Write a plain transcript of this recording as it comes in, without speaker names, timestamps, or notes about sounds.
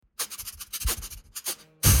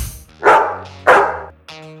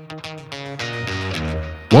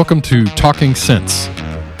Welcome to Talking Sense,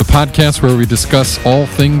 the podcast where we discuss all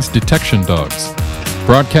things detection dogs.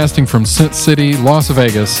 Broadcasting from Scent City, Las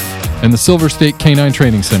Vegas, and the Silver State Canine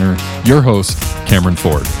Training Center, your host, Cameron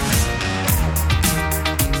Ford.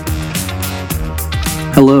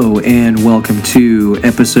 Hello, and welcome to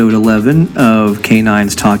episode 11 of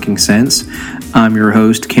Canine's Talking Sense. I'm your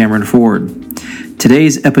host, Cameron Ford.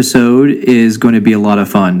 Today's episode is going to be a lot of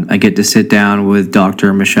fun. I get to sit down with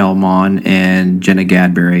Dr. Michelle Mon and Jenna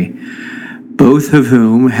Gadberry, both of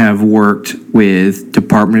whom have worked with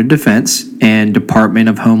Department of Defense and Department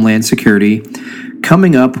of Homeland Security,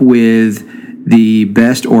 coming up with the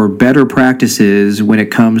best or better practices when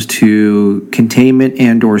it comes to containment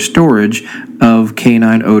and or storage of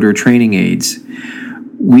canine odor training aids.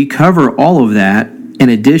 We cover all of that. In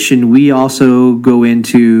addition, we also go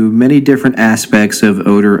into many different aspects of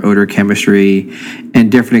odor chemistry, and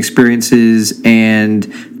different experiences and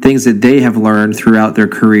things that they have learned throughout their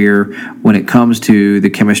career when it comes to the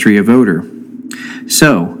chemistry of odor.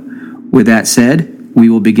 So, with that said, we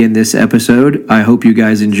will begin this episode. I hope you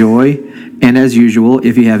guys enjoy. And as usual,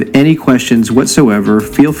 if you have any questions whatsoever,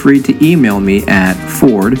 feel free to email me at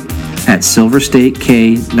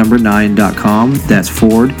ford@silverstatek9.com. That's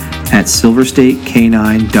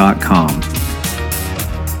ford@silverstatek9.com.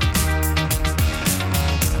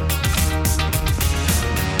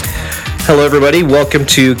 Hello, everybody. Welcome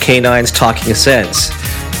to Canine's Talking Sense.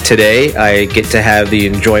 Today, I get to have the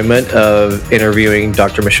enjoyment of interviewing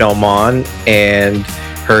Dr. Michelle Mon and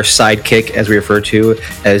her sidekick, as we refer to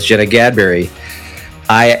as Jenna Gadberry.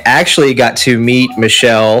 I actually got to meet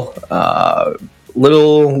Michelle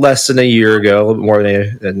little less than a year ago, a little more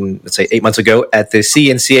than let's say 8 months ago, at the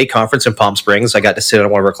CNCA conference in Palm Springs. I got to sit on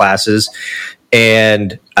one of her classes,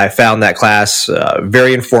 and I found that class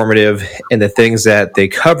very informative, and the things that they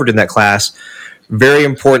covered in that class, very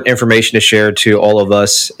important information to share to all of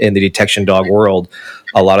us in the detection dog world.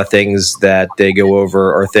 A lot of things that they go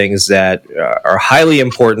over are things that are highly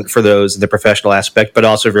important for those in the professional aspect, but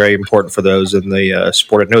also very important for those in the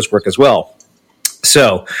sport and nose work as well.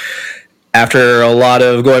 So, after a lot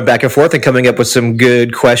of going back and forth and coming up with some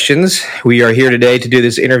good questions, we are here today to do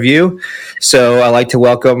this interview. So I'd like to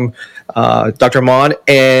welcome Dr. Mon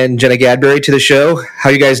and Jenna Gadberry to the show. How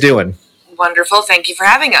are you guys doing? Wonderful. Thank you for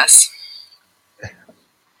having us.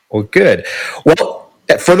 Well, good. Well,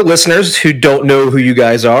 for the listeners who don't know who you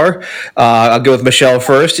guys are, I'll go with Michelle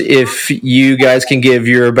first. If you guys can give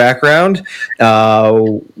your background,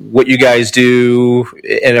 what you guys do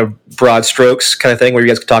in a broad strokes kind of thing where you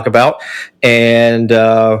guys can talk about, and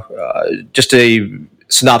just a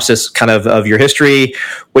synopsis kind of your history,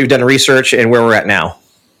 what you've done in research, and where we're at now.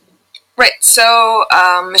 Right. So,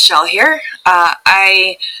 Michelle here.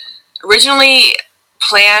 I originally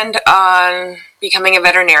planned on becoming a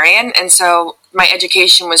veterinarian, and so my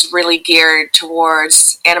education was really geared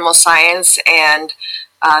towards animal science and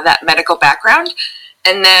that medical background.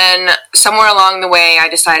 And then somewhere along the way, I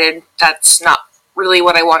decided that's not really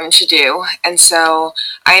what I wanted to do. And so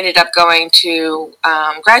I ended up going to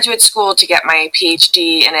graduate school to get my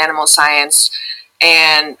PhD in animal science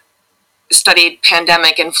and studied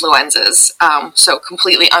pandemic influenzas. So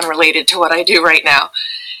completely unrelated to what I do right now.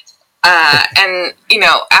 And,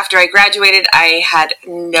 after I graduated, I had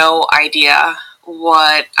no idea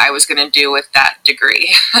what I was going to do with that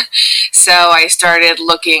degree. So I started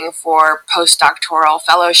looking for postdoctoral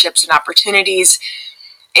fellowships and opportunities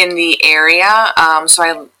in the area. So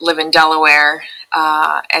I live in Delaware,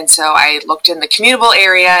 and so I looked in the commutable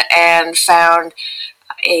area and found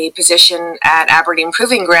a position at Aberdeen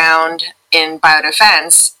Proving Ground in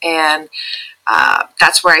biodefense, and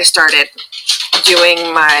that's where I started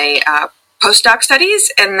doing my postdoc studies.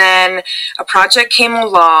 And then a project came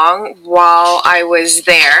along while I was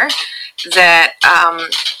there that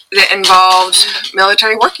involved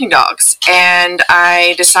military working dogs, and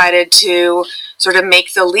I decided to sort of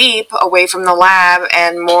make the leap away from the lab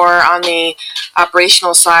and more on the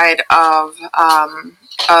operational side of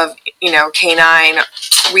canine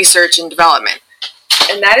research and development.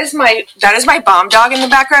 And that is my bomb dog in the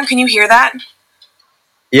background. Can you hear that?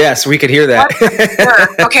 Yes, we could hear that.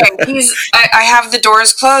 Okay, I have the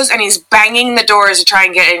doors closed, and he's banging the doors to try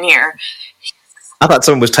and get in here. I thought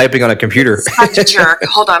someone was typing on a computer. Such a jerk.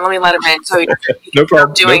 Hold on, let me let him in. So No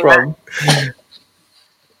problem. That.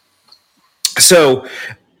 So,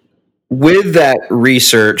 with that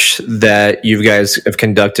research that you guys have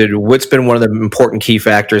conducted, what's been one of the important key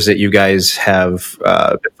factors that you guys have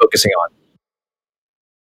been focusing on?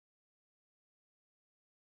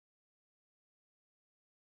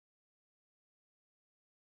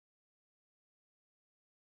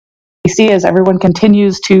 see as everyone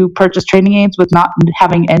continues to purchase training aids with not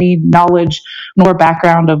having any knowledge nor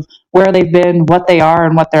background of where they've been, what they are,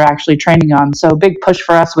 and what they're actually training on. So a big push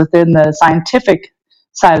for us within the scientific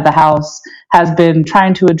side of the house has been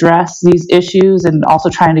trying to address these issues and also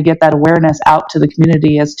trying to get that awareness out to the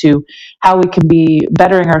community as to how we can be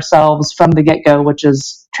bettering ourselves from the get-go, which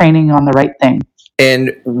is training on the right thing.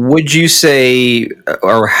 And would you say,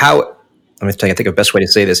 or how, let me think of the best way to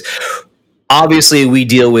say this. Obviously, we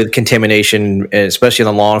deal with contamination, especially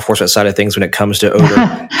on the law enforcement side of things when it comes to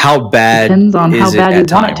odor. How bad Depends on is how bad it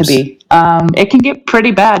you want it to be. It can get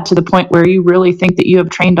pretty bad to the point where you really think that you have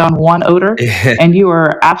trained on one odor and you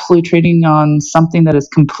are absolutely training on something that is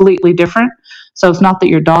completely different. So it's not that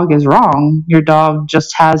your dog is wrong. Your dog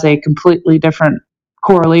just has a completely different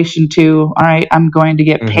correlation to, all right, I'm going to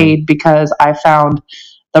get paid because I found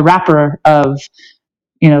the wrapper of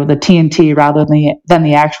the TNT rather than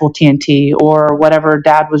the actual TNT, or whatever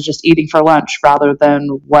dad was just eating for lunch rather than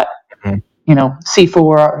what, C4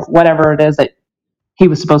 or whatever it is that he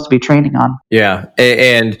was supposed to be training on. Yeah.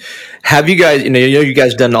 And have you guys, you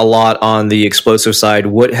guys done a lot on the explosive side.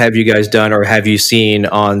 What have you guys done or have you seen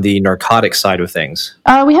on the narcotic side of things?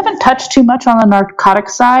 We haven't touched too much on the narcotic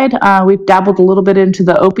side. We've dabbled a little bit into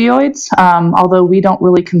the opioids, although we don't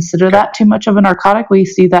really consider that too much of a narcotic. We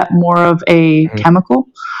see that more of a chemical.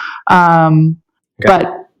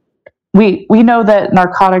 But we know that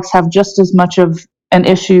narcotics have just as much of an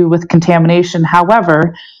issue with contamination.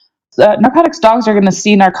 However, narcotics dogs are going to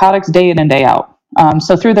see narcotics day in and day out.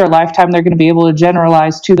 So through their lifetime, they're going to be able to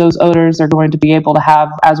generalize to those odors. They're going to be able to have,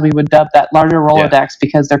 as we would dub, that larger Rolodex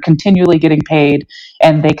because they're continually getting paid,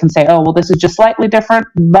 and they can say, oh, well, this is just slightly different,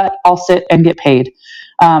 but I'll sit and get paid.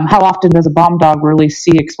 How often does a bomb dog really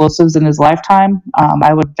see explosives in his lifetime?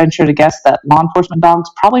 I would venture to guess that law enforcement dogs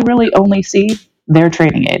probably really only see their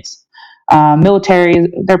training aids. Military,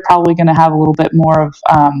 they're probably going to have a little bit more of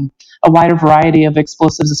a wider variety of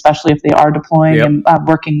explosives, especially if they are deploying and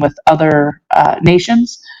working with other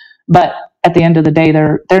nations. But at the end of the day,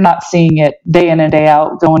 they're not seeing it day in and day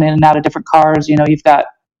out, going in and out of different cars. You've got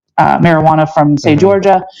marijuana from, say,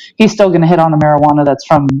 Georgia. He's still going to hit on the marijuana that's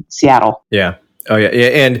from Seattle. Yeah. Oh, yeah.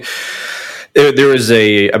 And there was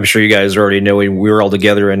I'm sure you guys already know, we were all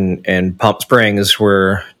together in Palm Springs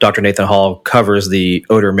where Dr. Nathan Hall covers the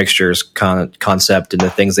odor mixtures concept and the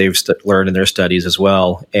things they've learned in their studies as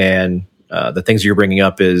well. And the things you're bringing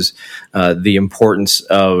up is the importance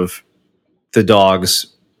of the dogs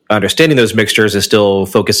understanding those mixtures is still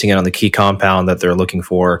focusing in on the key compound that they're looking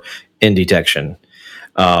for in detection.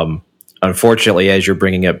 Unfortunately, as you're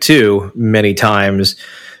bringing up too, many times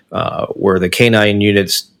where the canine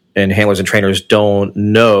units and handlers and trainers don't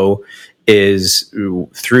know is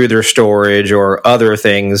through their storage or other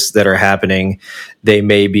things that are happening, they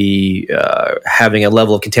may be having a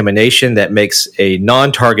level of contamination that makes a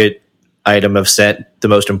non-target item of scent the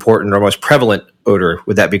most important or most prevalent odor.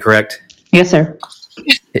 Would that be correct? Yes, sir.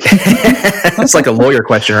 It's like a lawyer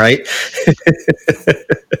question, right?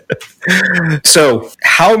 So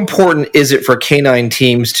how important is it for canine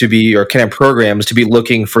teams to be, or canine programs to be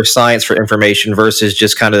looking for science for information versus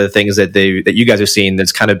just kind of the things that you guys have seen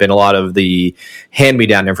that's kind of been a lot of the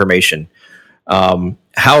hand-me-down information?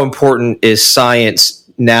 How important is science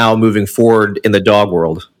now moving forward in the dog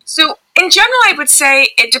world? So in general, I would say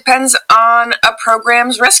it depends on a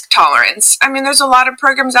program's risk tolerance. I mean, there's a lot of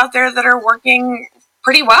programs out there that are working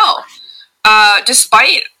pretty well,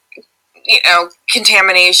 despite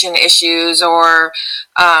contamination issues or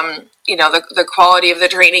the quality of the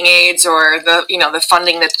training aids or the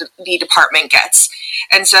funding that the department gets.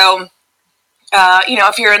 And so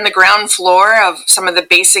if you're in the ground floor of some of the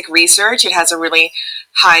basic research, it has a really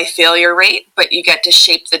high failure rate, but you get to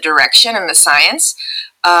shape the direction and the science.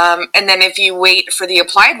 And then if you wait for the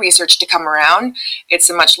applied research to come around, it's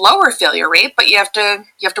a much lower failure rate, but you have to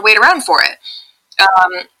wait around for it.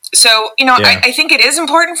 I think it is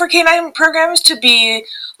important for canine programs to be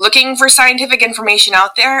looking for scientific information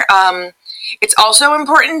out there. It's also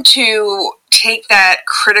important to take that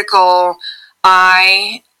critical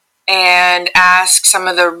eye and ask some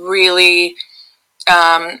of the really,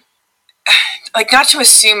 not to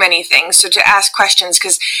assume anything, so to ask questions,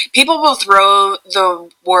 because people will throw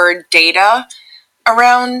the word data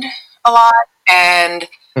around a lot and,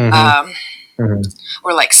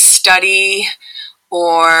 or like study,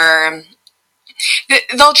 or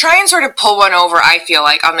they'll try and sort of pull one over, I feel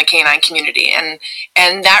like, on the canine community. And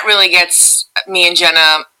that really gets me and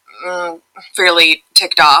Jenna fairly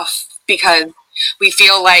ticked off because we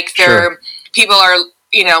feel like people are,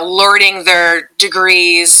 lording their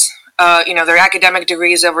degrees, their academic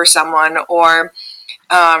degrees over someone, or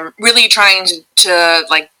really trying to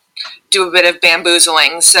do a bit of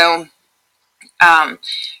bamboozling. So,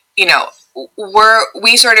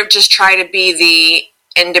 we sort of just try to be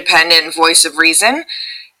the independent voice of reason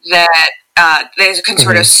that they can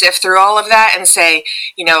sort of sift through all of that and say,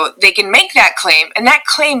 they can make that claim, and that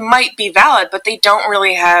claim might be valid, but they don't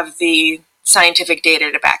really have the scientific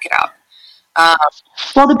data to back it up.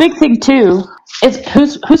 Well, the big thing too is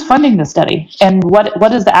who's funding the study and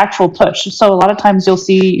what is the actual push. So a lot of times you'll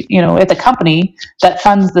see, it's a company that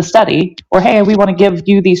funds the study, or hey, we want to give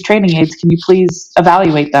you these training aids. Can you please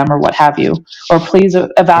evaluate them, or what have you, or please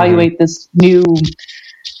evaluate this new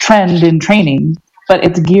trend in training. But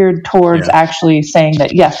it's geared towards actually saying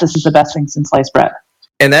that yes, this is the best thing since sliced bread.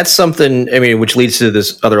 And that's something, which leads to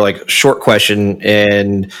this other short question,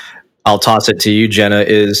 and I'll toss it to you, Jenna,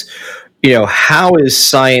 is, how is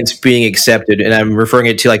science being accepted? And I'm referring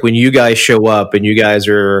it to when you guys show up and you guys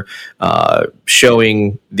are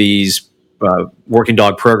showing these working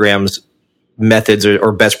dog programs methods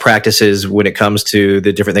or best practices when it comes to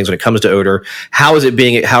the different things when it comes to odor. How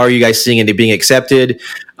are you guys seeing it being accepted?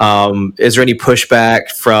 Is there any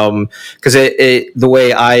pushback from, because the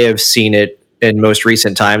way I have seen it in most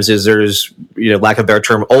recent times is there's, lack of a better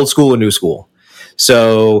term, old school and new school.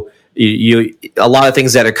 So a lot of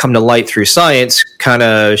things that have come to light through science kind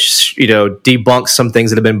of, debunk some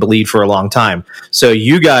things that have been believed for a long time. So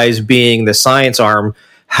you guys being the science arm,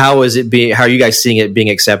 how are you guys seeing it being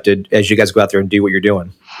accepted as you guys go out there and do what you're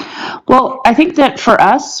doing? Well, I think that for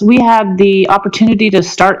us, we had the opportunity to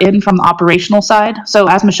start in from the operational side. So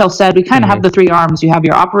as Michelle said, we kind of have the three arms. You have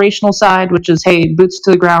your operational side, which is, hey, boots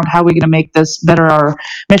to the ground. How are we going to make this better our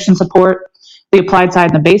mission support? The applied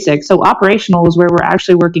side and the basics. So operational is where we're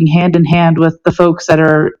actually working hand in hand with the folks that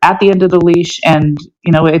are at the end of the leash, and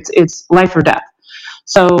it's life or death.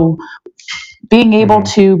 So being able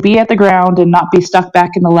to be at the ground and not be stuck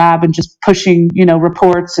back in the lab and just pushing,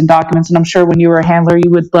 reports and documents. And I'm sure when you were a handler, you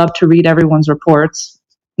would love to read everyone's reports.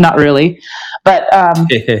 Not really, but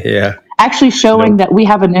actually showing that we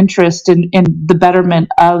have an interest in the betterment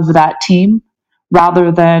of that team,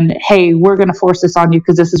 rather than, hey, we're going to force this on you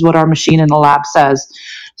because this is what our machine in the lab says.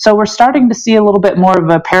 So we're starting to see a little bit more of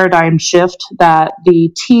a paradigm shift, that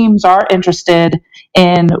the teams are interested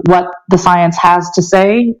in what the science has to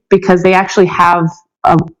say because they actually have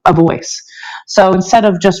a voice. So instead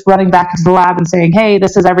of just running back into the lab and saying, hey,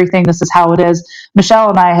 this is everything, this is how it is, Michelle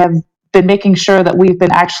and I have been making sure that we've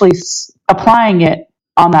been actually applying it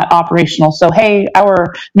on that operational. So, hey,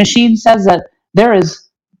 our machine says that there is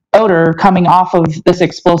odor coming off of this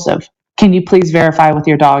explosive. Can you please verify with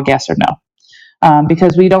your dog, yes or no?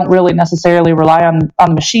 Because we don't really necessarily rely on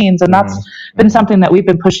the machines. And that's been something that we've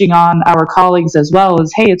been pushing on our colleagues as well,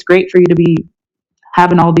 is, hey, it's great for you to be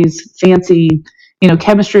having all these fancy,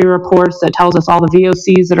 chemistry reports that tells us all the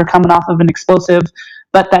VOCs that are coming off of an explosive,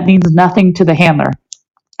 but that means nothing to the handler.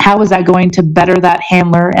 How is that going to better that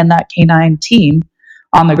handler and that canine team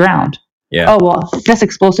on the ground? Yeah. Oh, well, this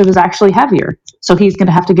explosive is actually heavier, so he's going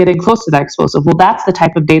to have to get in close to that explosive. Well, that's the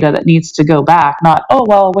type of data that needs to go back, not, oh,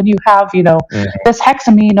 well, when you have, this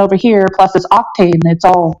hexamine over here plus this octane, it's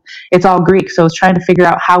all Greek. So it's trying to figure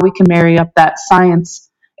out how we can marry up that science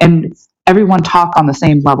and everyone talk on the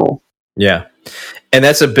same level. Yeah. And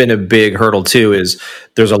that's been a big hurdle too, is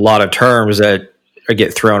there's a lot of terms that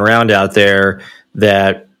get thrown around out there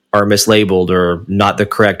that are mislabeled or not the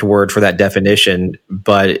correct word for that definition,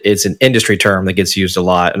 but it's an industry term that gets used a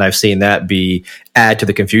lot. And I've seen that add to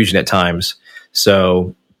the confusion at times.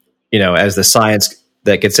 So, as the science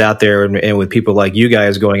that gets out there and with people like you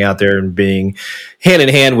guys going out there and being hand in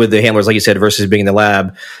hand with the handlers, like you said, versus being in the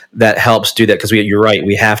lab, that helps do that. Because you're right,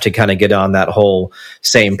 we have to kind of get on that whole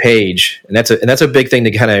same page. And that's a big thing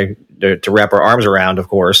to kind of to wrap our arms around, of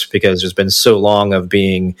course, because there's been so long of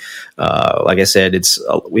being, like I said,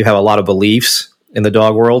 we have a lot of beliefs in the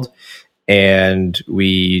dog world, and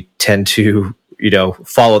we tend to,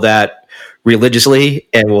 follow that religiously,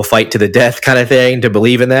 and we'll fight to the death kind of thing to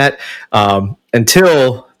believe in that,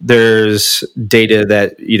 until there's data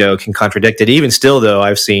that, can contradict it. Even still, though,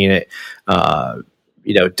 I've seen it,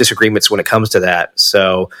 disagreements when it comes to that.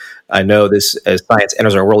 So I know this, as science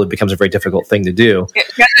enters our world, it becomes a very difficult thing to do.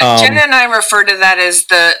 Jenna and I refer to that as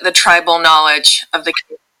the tribal knowledge of the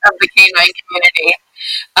canine community.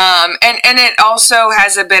 And it also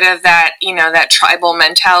has a bit of that, that tribal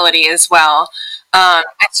mentality as well. And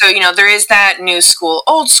so, there is that new school,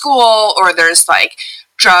 old school, or there's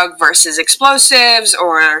drug versus explosives,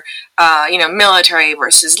 or, military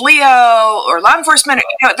versus Leo, or law enforcement.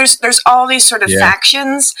 There's all these sort of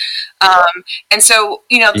factions. And so,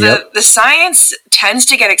 the science tends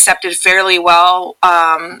to get accepted fairly well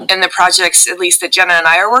in the projects, at least that Jenna and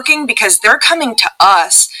I are working, because they're coming to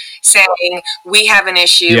us saying we have an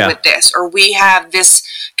issue with this, or we have this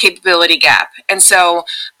capability gap. And so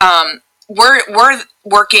we're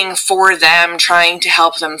working for them, trying to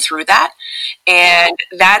help them through that. And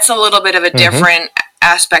that's a little bit of a different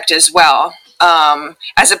aspect as well,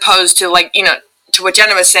 as opposed to to what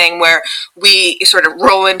Jenna was saying, where we sort of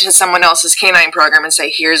roll into someone else's canine program and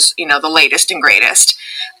say, here's, the latest and greatest.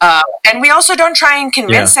 And we also don't try and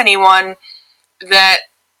convince anyone that,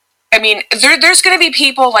 there's going to be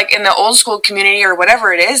people like in the old school community or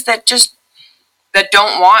whatever it is that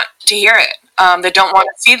don't want to hear it. That don't want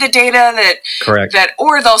to see the data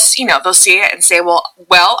or they'll see it and say,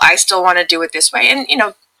 well, I still want to do it this way. And,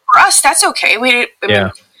 for us, that's okay.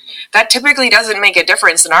 That typically doesn't make a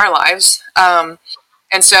difference in our lives. And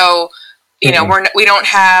so, we don't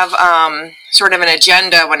have sort of an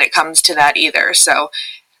agenda when it comes to that either. So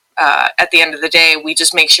at the end of the day, we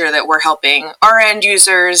just make sure that we're helping our end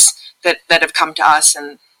users that have come to us,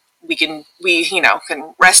 and we can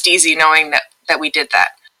rest easy knowing that we did that.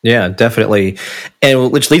 Yeah, definitely.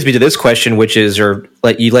 And which leads me to this question, which is,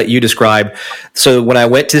 let you describe. So when I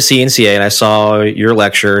went to CNCA and I saw your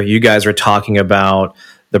lecture, you guys are talking about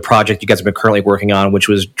the project you guys have been currently working on, which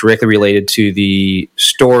was directly related to the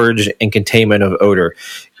storage and containment of odor.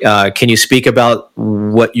 Can you speak about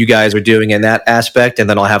what you guys are doing in that aspect? And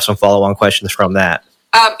then I'll have some follow-on questions from that.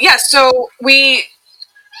 So we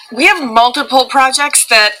have multiple projects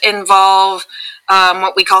that involve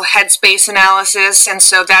what we call headspace analysis. And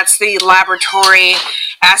so that's the laboratory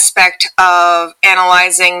aspect of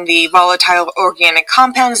analyzing the volatile organic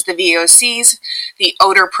compounds, the VOCs, the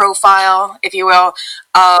odor profile, if you will,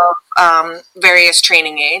 of various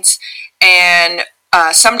training aids. And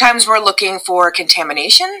sometimes we're looking for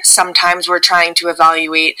contamination. Sometimes we're trying to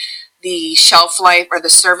evaluate the shelf life or the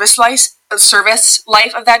service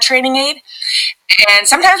life of that training aid. And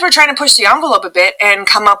sometimes we're trying to push the envelope a bit and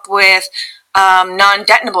come up with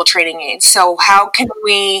non-detonable training aids. So how can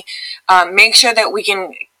we make sure that we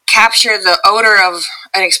can capture the odor of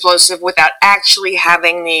an explosive without actually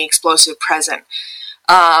having the explosive present?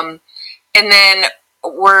 And then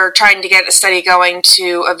we're trying to get a study going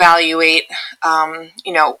to evaluate,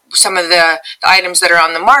 some of the items that are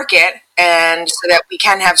on the market, and so that we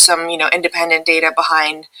can have some, independent data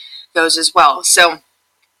behind those as well. So,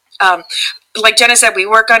 like Jenna said, we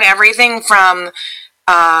work on everything from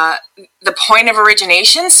the point of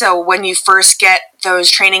origination. So when you first get those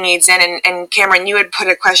training aids in, and Cameron, you had put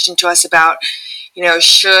a question to us about,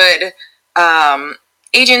 should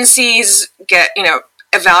agencies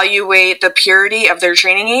evaluate the purity of their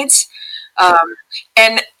training aids?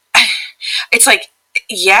 And it's like,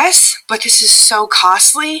 yes, but this is so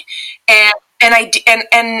costly, and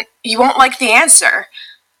you won't like the answer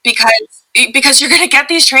because you're going to get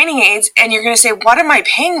these training aids and you're going to say, what am I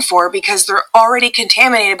paying for? Because they're already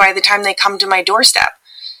contaminated by the time they come to my doorstep.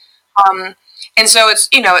 And so it's,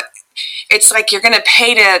 it's like you're going to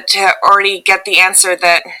pay to already get the answer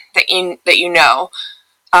that you know.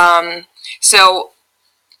 So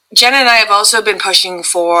Jen and I have also been pushing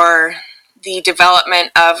for the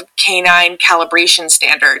development of canine calibration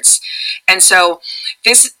standards. And so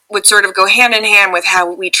this would sort of go hand in hand with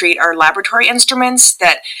how we treat our laboratory instruments,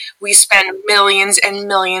 that we spend millions and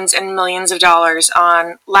millions and millions of dollars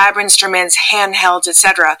on lab instruments, handhelds,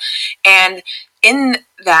 etc. And in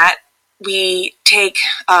that, we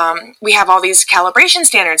have all these calibration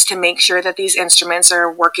standards to make sure that these instruments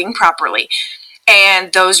are working properly.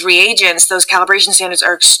 And those reagents, those calibration standards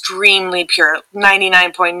are extremely pure,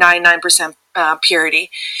 99.99% purity.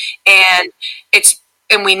 And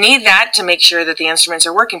we need that to make sure that the instruments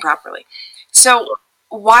are working properly. So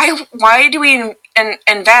why do we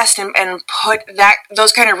invest and put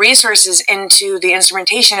those kind of resources into the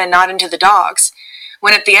instrumentation and not into the dogs?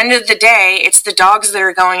 When at the end of the day, it's the dogs that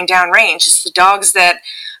are going downrange. It's the dogs that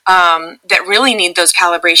really need those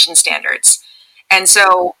calibration standards. And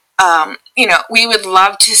so, we would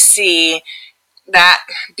love to see that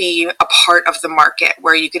be a part of the market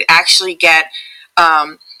where you could actually get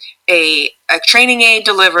a training aid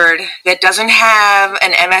delivered that doesn't have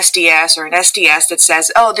an MSDS or an SDS that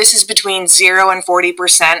says, oh, this is between 0 and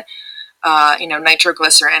 40%,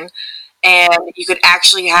 nitroglycerin. And you could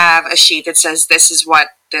actually have a sheet that says this is what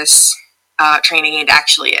this training aid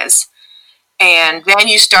actually is. And then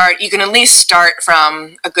you can at least start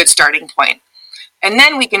from a good starting point. And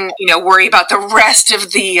then we can, worry about the rest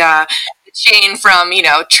of the chain from,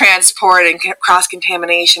 transport and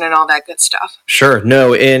cross-contamination and all that good stuff. Sure.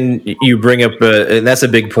 No, and you bring up, and that's a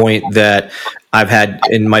big point that I've had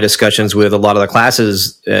in my discussions with a lot of the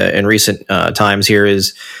classes in recent times here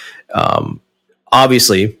is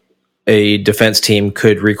obviously a defense team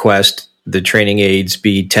could request the training aids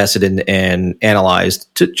be tested and analyzed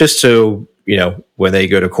just so, when they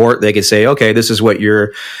go to court, they can say, okay, this is what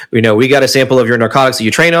we got a sample of your narcotics that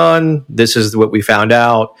you train on. This is what we found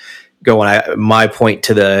out. My point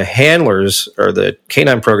to the handlers or the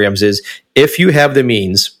canine programs is, if you have the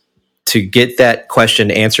means to get that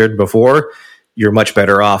question answered before, you're much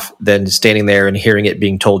better off than standing there and hearing it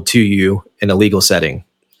being told to you in a legal setting.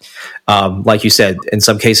 Like you said, in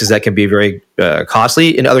some cases that can be very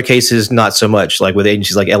costly. In other cases, not so much. Like with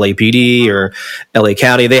agencies like LAPD or LA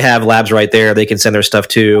County, they have labs right there. They can send their stuff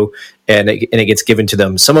to, and it gets given to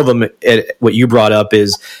them. Some of them, what you brought up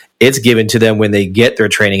is, it's given to them when they get their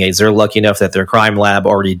training aids. They're lucky enough that their crime lab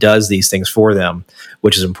already does these things for them,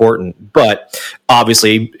 which is important. But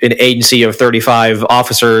obviously, an agency of 35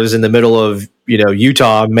 officers in the middle of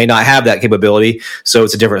Utah may not have that capability, so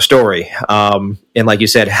it's a different story. And like you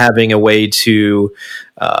said, having a way to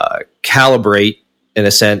calibrate, in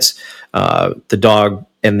a sense, the dog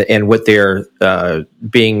and what they're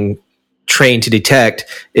being trained to detect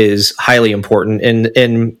is highly important.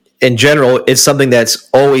 And in general, it's something that's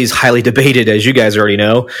always highly debated, as you guys already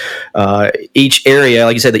know. Each area,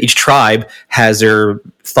 like you said, each tribe has their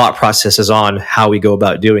thought processes on how we go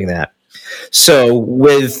about doing that. So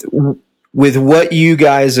with what you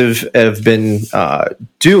guys have been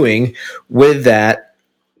doing with that,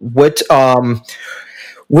 what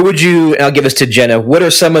would you, and I'll give this to Jenna, what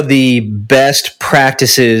are some of the best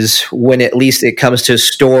practices when at least it comes to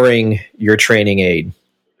storing your training aid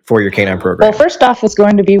for your canine program? Well, first off, it's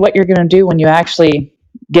going to be what you're going to do when you actually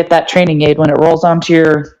get that training aid, when it rolls onto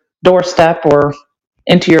your doorstep or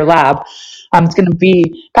into your lab. It's going to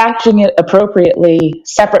be packaging it appropriately,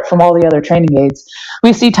 separate from all the other training aids.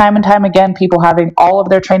 We see time and time again people having all of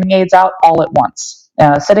their training aids out all at once,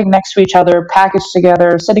 sitting next to each other, packaged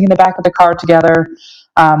together, sitting in the back of the car together,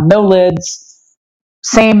 no lids,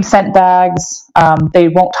 same scent bags. They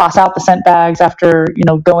won't toss out the scent bags after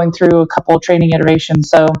going through a couple of training iterations.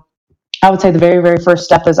 So I would say the very, very first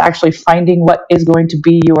step is actually finding what is going to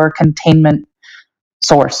be your containment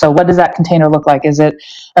source. So what does that container look like? Is it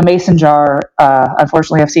a mason jar?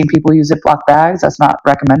 Unfortunately, I've seen people use Ziploc bags. That's not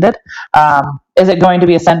recommended. Is it going to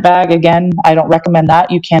be a scent bag? Again, I don't recommend that.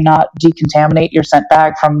 You cannot decontaminate your scent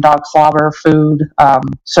bag from dog slobber, food,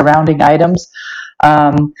 surrounding items.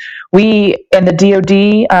 We, in the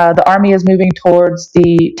DoD, the Army is moving towards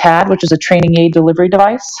the TAD, which is a training aid delivery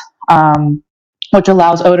device, which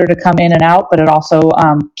allows odor to come in and out, but it also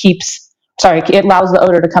it allows the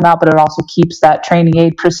odor to come out, but it also keeps that training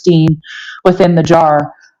aid pristine within the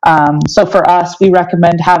jar. So for us, we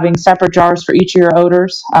recommend having separate jars for each of your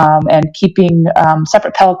odors, and keeping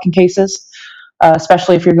separate Pelican cases,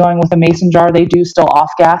 especially if you're going with a mason jar. They do still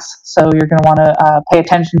off gas, so you're going to want to pay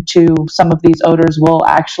attention to some of these odors will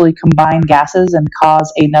actually combine gases and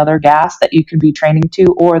cause another gas that you can be training to,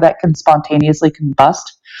 or that can spontaneously combust.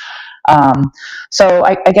 So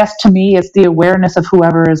I guess to me, it's the awareness of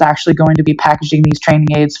whoever is actually going to be packaging these training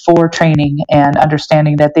aids for training, and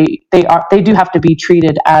understanding that they do have to be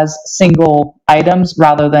treated as single items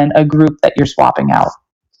rather than a group that you're swapping out.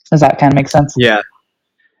 Does that kind of make sense?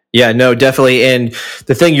 Yeah, no, definitely. And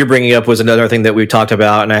the thing you're bringing up was another thing that we talked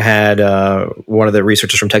about. And I had one of the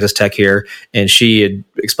researchers from Texas Tech here, and she had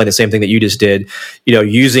explained the same thing that you just did,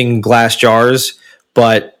 using glass jars.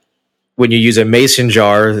 But when you use a mason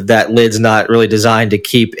jar, that lid's not really designed to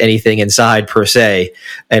keep anything inside per se.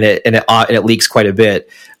 And it leaks quite a bit.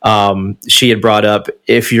 She had brought up,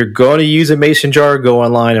 if you're going to use a mason jar, go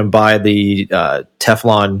online and buy the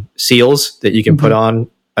Teflon seals that you can put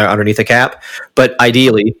on underneath the cap. But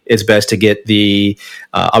ideally, it's best to get the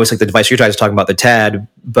obviously the device you're trying to talk about, the TAD,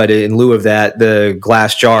 but in lieu of that, the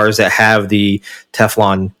glass jars that have the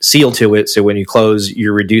Teflon seal to it. So when you close,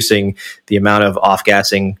 you're reducing the amount of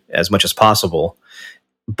off-gassing as much as possible.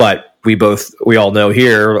 But we all know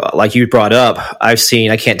here, like you brought up, I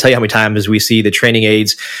can't tell you how many times we see the training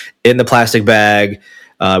aids in the plastic bag,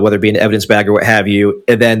 whether it be an evidence bag or what have you,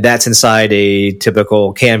 and then that's inside a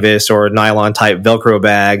typical canvas or nylon type Velcro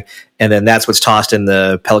bag, and then that's what's tossed in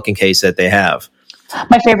the Pelican case that they have.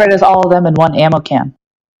 My favorite is all of them in one ammo can.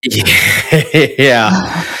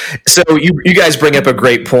 Yeah. So you guys bring up a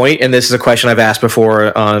great point, and this is a question I've asked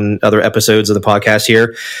before on other episodes of the podcast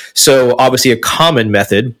here. So obviously a common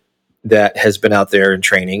method that has been out there in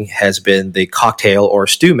training has been the cocktail or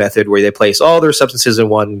stew method, where they place all their substances in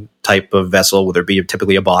one type of vessel, whether it be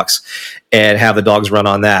typically a box, and have the dogs run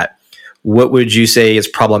on that. what would you say is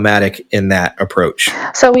problematic in that approach?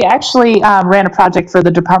 So we actually ran a project for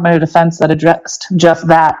the Department of Defense that addressed just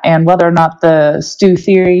that, and whether or not the stew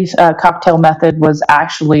theory cocktail method was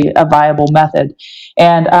actually a viable method.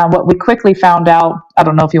 And what we quickly found out, I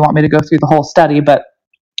don't know if you want me to go through the whole study, but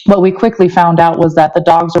what we quickly found out was that the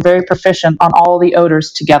dogs are very proficient on all the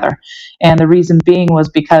odors together. And the reason being was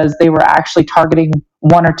because they were actually targeting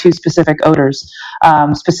one or two specific odors,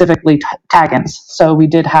 specifically taggens. So we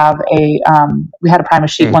did have we had a Primus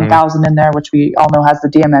Sheet 1000 in there, which we all know has the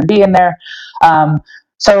DMMB in there.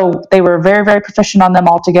 So they were very, very proficient on them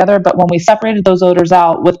all together. But when we separated those odors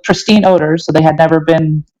out with pristine odors, so they had never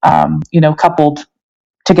been, coupled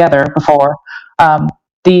together before,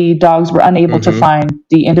 the dogs were unable to find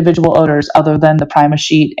the individual odors other than the Primus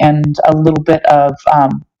Sheet and a little bit of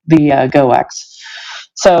the GoX.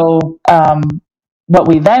 So what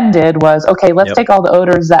we then did was, okay, let's take all the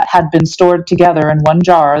odors that had been stored together in one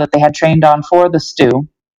jar that they had trained on for the stew,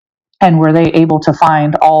 and were they able to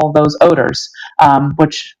find all those odors,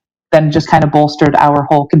 which then just kind of bolstered our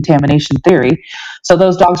whole contamination theory. So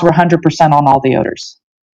those dogs were 100% on all the odors.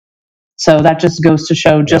 So that just goes to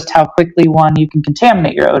show just how quickly, one, you can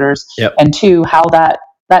contaminate your odors, and two, how that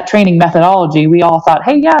training methodology, we all thought,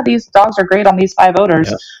 hey, yeah, these dogs are great on these 5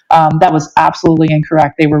 odors. That was absolutely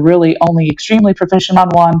incorrect. They were really only extremely proficient on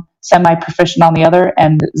one, semi-proficient on the other,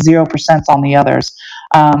 and 0% on the others.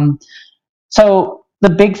 So the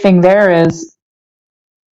big thing there is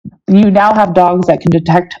you now have dogs that can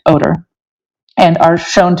detect odor and are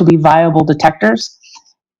shown to be viable detectors.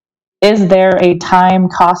 Is there a time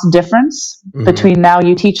cost difference between now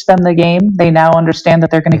you teach them the game, they now understand that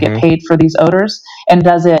they're going to get paid for these odors, and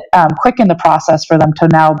does it quicken the process for them to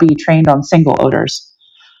now be trained on single odors?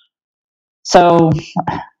 So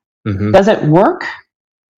does it work?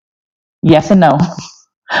 Yes and no,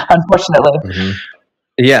 unfortunately.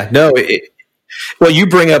 Yeah, no. Well, you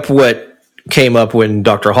bring up what came up when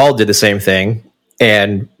Dr. Hall did the same thing,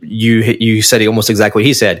 and you said almost exactly what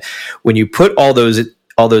he said. When you put all those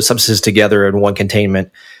substances together in one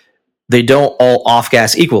containment, they don't all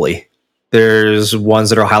off-gas equally. There's ones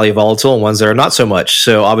that are highly volatile and ones that are not so much.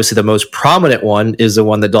 So obviously the most prominent one is the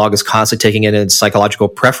one the dog is constantly taking in its psychological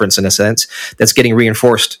preference, in a sense, that's getting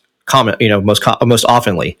reinforced most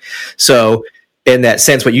oftenly. So in that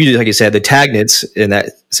sense, what you did, like you said, the Tagnets in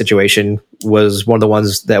that situation was one of the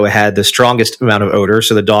ones that had the strongest amount of odor.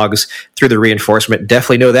 So the dogs, through the reinforcement,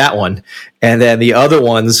 definitely know that one. And then the other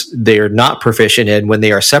ones, they're not proficient in when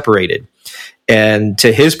they are separated. And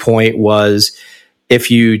to his point was, if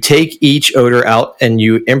you take each odor out and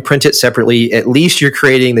you imprint it separately, at least you're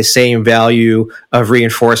creating the same value of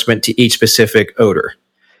reinforcement to each specific odor.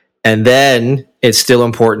 And then it's still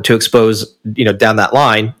important to expose, down that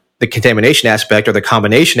line, the contamination aspect or the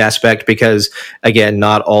combination aspect, because again,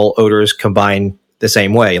 not all odors combine the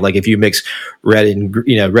same way. Like if you mix red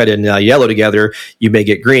and yellow together, you may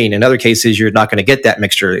get green. In other cases, you're not going to get that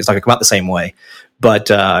mixture. It's not going to come out the same way. But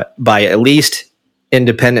by at least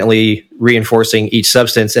independently reinforcing each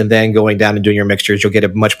substance and then going down and doing your mixtures, you'll get a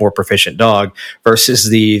much more proficient dog versus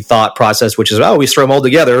the thought process, which is, we throw them all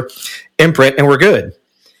together, imprint, and we're good.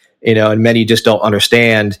 And many just don't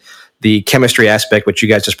understand the chemistry aspect, which you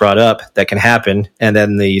guys just brought up, that can happen, and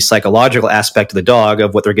then the psychological aspect of the dog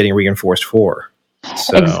of what they're getting reinforced for.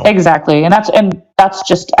 So. Exactly, and that's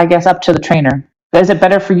just, I guess, up to the trainer. Is it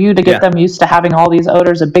better for you to get them used to having all these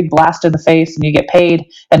odors, a big blast in the face, and you get paid,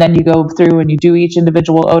 and then you go through and you do each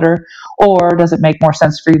individual odor? Or does it make more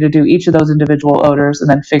sense for you to do each of those individual odors and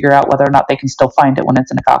then figure out whether or not they can still find it when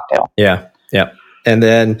it's in a cocktail? Yeah. And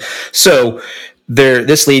then, so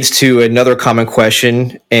this leads to another common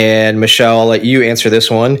question, and Michelle, I'll let you answer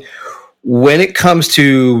this one. When it comes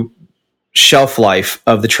to shelf life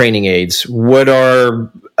of the training aids, what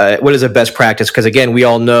is a best practice? Because again, we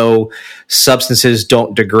all know substances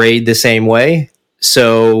don't degrade the same way.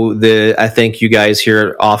 So I think you guys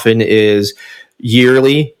hear often is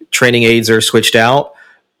yearly training aids are switched out,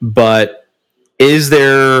 but is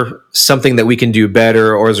there something that we can do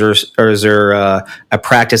better, or is there a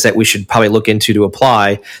practice that we should probably look into to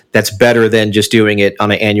apply that's better than just doing it on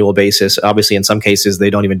an annual basis? Obviously, in some cases, they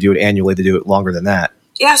don't even do it annually; they do it longer than that.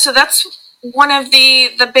 Yeah, so that's one of the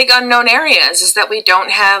big unknown areas, is that we don't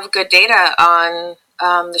have good data on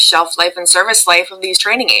the shelf life and service life of these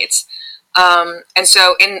training aids. And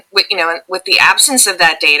so, with the absence of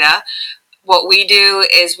that data, what we do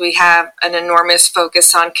is we have an enormous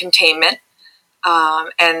focus on containment.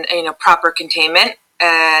 And proper containment,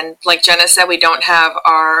 and like Jenna said, we don't have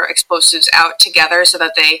our explosives out together so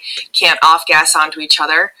that they can't off gas onto each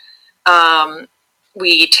other.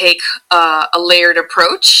 We take a layered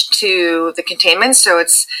approach to the containment, so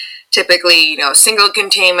it's typically, single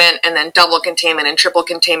containment and then double containment and triple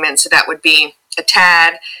containment. So that would be a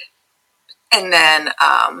TAD, and then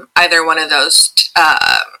either one of those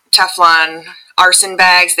Teflon arson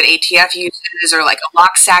bags that ATF uses, or like a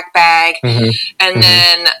lock sack bag, and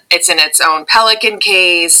then it's in its own Pelican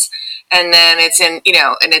case, and then it's in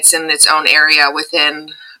its own area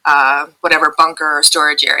within whatever bunker or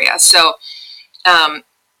storage area. So and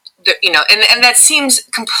that seems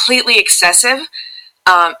completely excessive,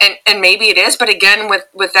 and maybe it is, but again,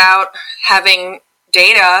 without having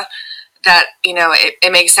data, that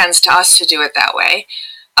it makes sense to us to do it that way.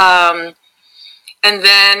 And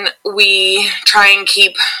then we try and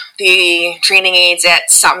keep the training aids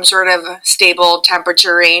at some sort of stable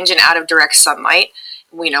temperature range and out of direct sunlight,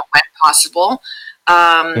 when possible.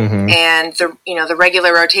 And the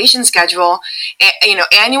regular rotation schedule,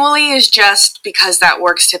 annually is just because that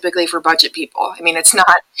works typically for budget people. I mean, it's not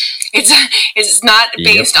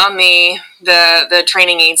based on the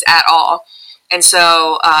training aids at all. And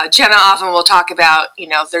so Jenna often will talk about,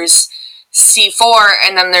 there's C4,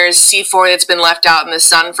 and then there's C4 that's been left out in the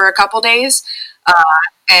sun for a couple days,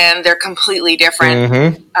 and they're completely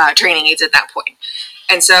different training aids at that point.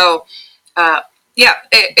 And so,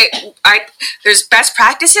 there's best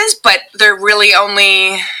practices, but they're really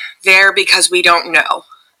only there because we don't know.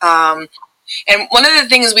 And one of the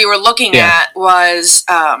things we were looking at was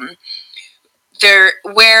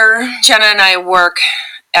where Jenna and I work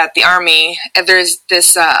at the Army, there's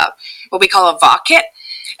this what we call a VOC kit.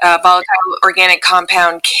 Volatile organic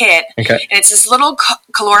compound kit, and it's this little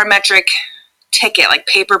calorimetric ticket, like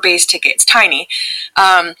paper-based ticket. It's tiny,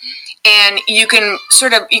 and you can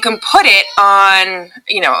put it on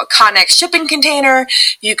a Connex shipping container.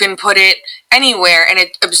 You can put it anywhere, and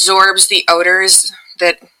it absorbs the odors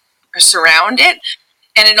that surround it,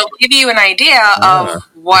 and it'll give you an idea of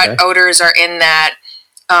what odors are in that,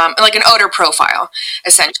 like an odor profile,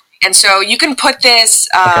 essentially. And so you can put this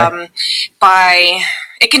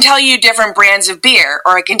it can tell you different brands of beer,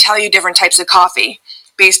 or it can tell you different types of coffee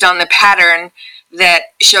based on the pattern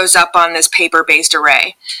that shows up on this paper-based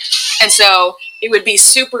array. And so it would be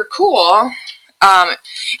super cool.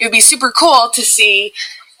 To see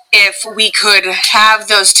if we could have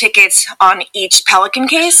those tickets on each Pelican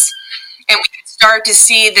case, and we could start to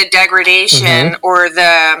see the degradation or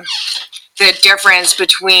the difference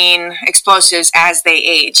between explosives as they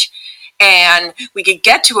age. And we could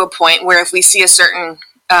get to a point where if we see a certain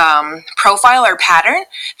profile or pattern,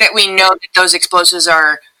 that we know that those explosives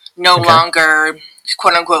are no longer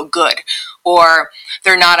quote unquote good, or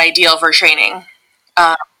they're not ideal for training.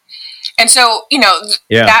 And so,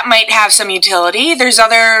 that might have some utility. There's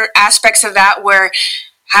other aspects of that where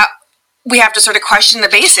we have to sort of question the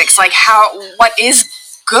basics, like what is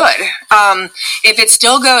good? If it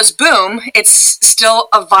still goes boom, it's still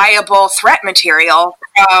a viable threat material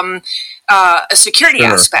from a security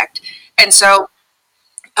aspect. And so,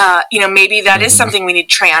 maybe that is something we need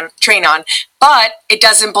to train on, but it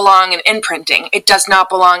doesn't belong in imprinting. It does not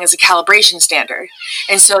belong as a calibration standard.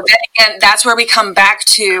 And so then again, that's where we come back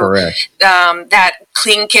to that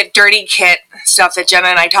clean kit, dirty kit stuff that Jenna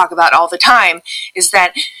and I talk about all the time, is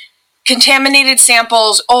that contaminated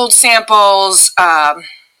samples, old samples,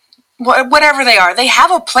 whatever they are, they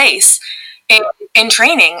have a place in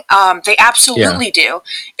training. They absolutely do.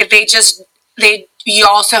 You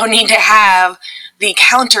also need to have the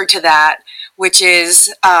counter to that, which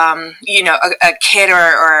is, a kit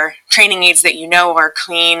or training aids that are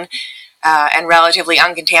clean and relatively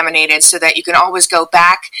uncontaminated, so that you can always go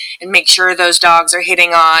back and make sure those dogs are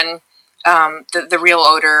hitting on the real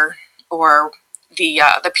odor or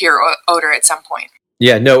the pure odor at some point.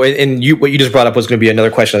 Yeah, no, and what you just brought up was going to be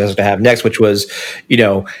another question I was going to have next, which was,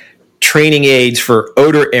 training aids for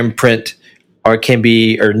odor imprint can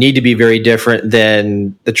be or need to be very different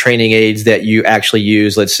than the training aids that you actually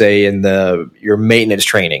use, let's say, in your maintenance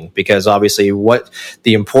training, because obviously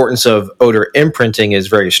the importance of odor imprinting is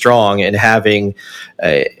very strong, and having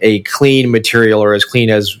a clean material, or as clean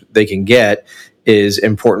as they can get, is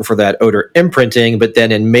important for that odor imprinting. But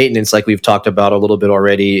then in maintenance, like we've talked about a little bit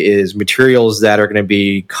already, is materials that are going to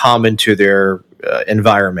be common to their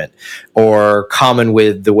environment, or common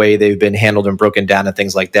with the way they've been handled and broken down and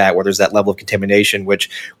things like that, where there's that level of contamination, which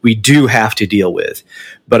we do have to deal with.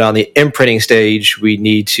 But on the imprinting stage, we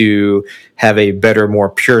need to have a better, more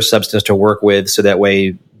pure substance to work with, so that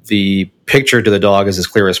way the picture to the dog is as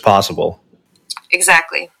clear as possible.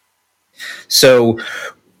 Exactly. So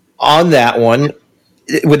on that one,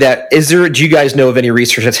 do you guys know of any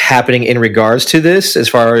research that's happening in regards to this, as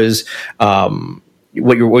far as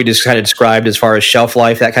what you just kind of described as far as shelf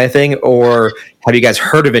life, that kind of thing, or have you guys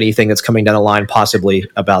heard of anything that's coming down the line possibly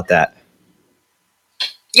about that?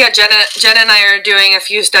 Yeah, Jenna and I are doing a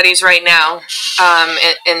few studies right now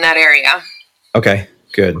in that area. Okay,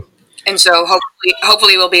 good. And so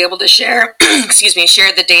hopefully we'll be able to share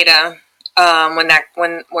share the data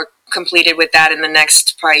when we're completed with that in the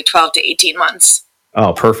next probably 12 to 18 months.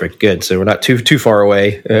 Oh, perfect. Good. So we're not too far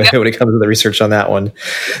away when it comes to the research on that one.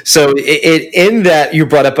 So in that, you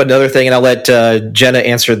brought up another thing, and I'll let Jenna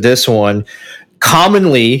answer this one.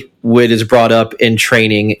 Commonly, what is brought up in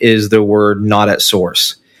training is the word "not at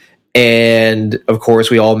source." And of course,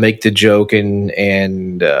 we all make the joke and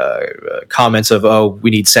comments of, "Oh, we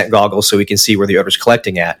need scent goggles so we can see where the odor's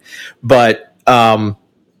collecting at." But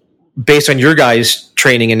based on your guys'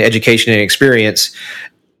 training and education and experience,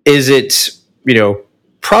 is it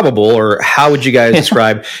probable, or how would you guys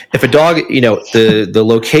describe if a dog, the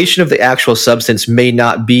location of the actual substance may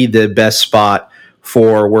not be the best spot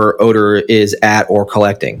for where odor is at or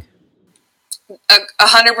collecting?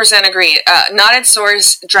 100% agree. Not at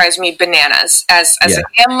source drives me bananas as a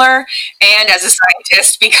handler and as a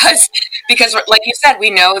scientist because like you said,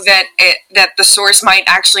 we know that the source might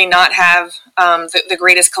actually not have the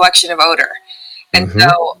greatest collection of odor, and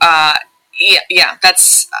so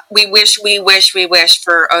that's we wish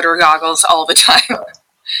for odor goggles all the time.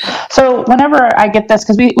 So whenever I get this,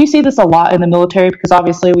 because we see this a lot in the military, because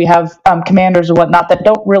obviously we have commanders or whatnot that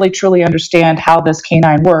don't really truly understand how this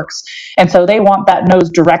canine works. And so they want that nose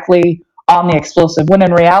directly on the explosive, when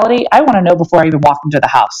in reality, I want to know before I even walk into the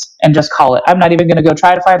house and just call it. I'm not even going to go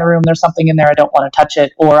try to find the room. There's something in there. I don't want to touch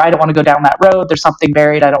it. Or I don't want to go down that road. There's something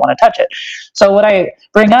buried. I don't want to touch it. So what I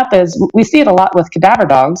bring up is we see it a lot with cadaver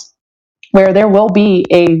dogs, where there will be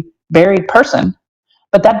a buried person,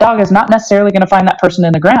 but that dog is not necessarily going to find that person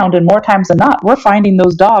in the ground. And more times than not, we're finding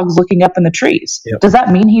those dogs looking up in the trees. Yep. Does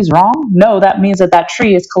that mean he's wrong? No, that means that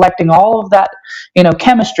tree is collecting all of that,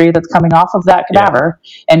 chemistry that's coming off of that cadaver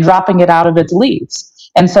and dropping it out of its leaves.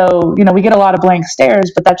 And so, we get a lot of blank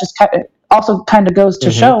stares, but that just also goes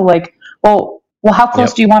to show, like, well, how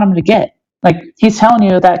close do you want him to get? Like, he's telling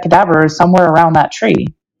you that cadaver is somewhere around that tree.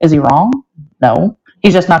 Is he wrong? No.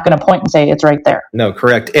 He's just not going to point and say it's right there. No,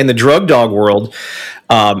 correct. In the drug dog world,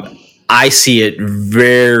 I see it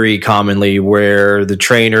very commonly where the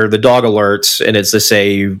trainer, the dog alerts, and it's, let's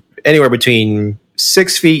say, anywhere between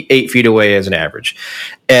 6 feet, 8 feet away as an average.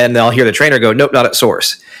 And they'll hear the trainer go, nope, not at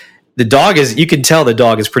source. You can tell the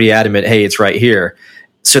dog is pretty adamant, hey, it's right here.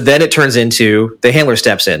 So then it turns into the handler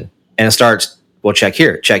steps in and starts, well, check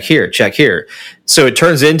here, check here, check here. So it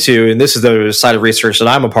turns into, and this is the side of research that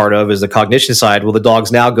I'm a part of, is the cognition side. Well, the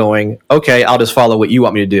dog's now going, okay, I'll just follow what you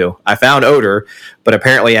want me to do. I found odor, but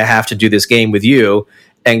apparently I have to do this game with you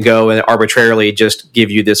and go and arbitrarily just give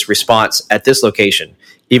you this response at this location,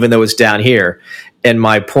 even though it's down here. And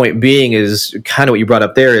my point being is kind of what you brought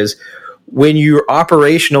up there is when you're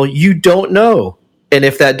operational, you don't know. And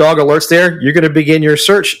if that dog alerts there, you're going to begin your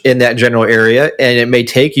search in that general area, and it may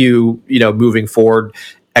take you, moving forward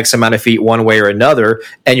X amount of feet one way or another,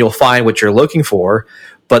 and you'll find what you're looking for.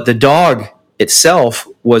 But the dog itself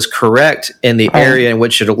was correct in the area in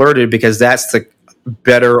which it alerted, because that's the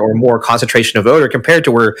better or more concentration of odor compared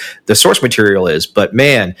to where the source material is. But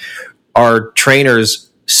man, our trainers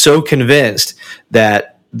so convinced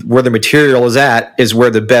that where the material is at is where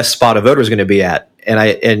the best spot of odor is going to be at.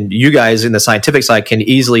 And you guys in the scientific side can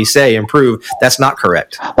easily say and prove that's not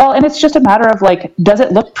correct. Well, and it's just a matter of, like, does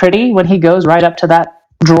it look pretty when he goes right up to that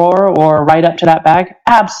drawer or right up to that bag?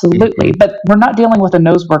 Absolutely. But we're not dealing with a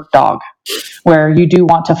nosework dog where you do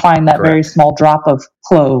want to find that very small drop of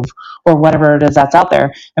clove or whatever it is that's out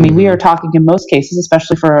there. I mean, we are talking in most cases,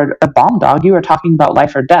 especially for a bomb dog, you are talking about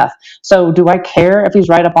life or death. So do I care if he's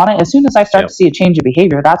right up on it? As soon as I start to see a change of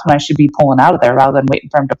behavior, that's when I should be pulling out of there rather than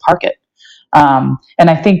waiting for him to park it. And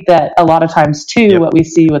I think that a lot of times too, what we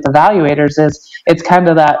see with evaluators is it's kind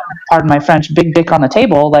of that, pardon my French, big dick on the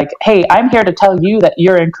table. Like, hey, I'm here to tell you that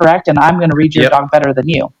you're incorrect and I'm going to read your dog better than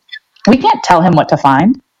you. We can't tell him what to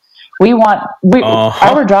find.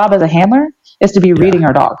 Our job as a handler is to be reading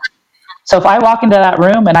our dog. So if I walk into that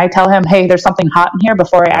room and I tell him, hey, there's something hot in here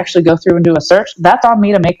before I actually go through and do a search, that's on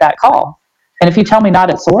me to make that call. And if you tell me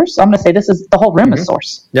not at source, I'm going to say the whole room is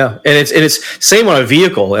source. Yeah, and it's same on a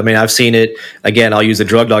vehicle. I mean, I've seen it, again, I'll use the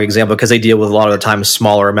drug dog example because they deal with a lot of the time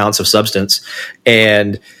smaller amounts of substance.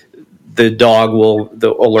 And the dog will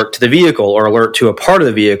alert to the vehicle or alert to a part of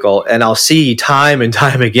the vehicle. And I'll see time and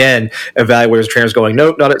time again evaluators, trainers going,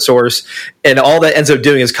 nope, not at source. And all that ends up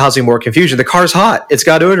doing is causing more confusion. The car's hot. It's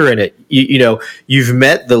got odor in it. You've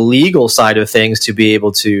met the legal side of things to be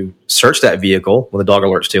able to search that vehicle when the dog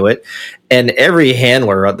alerts to it. And every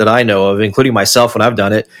handler that I know of, including myself when I've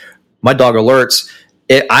done it, my dog alerts.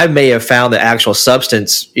 I may have found the actual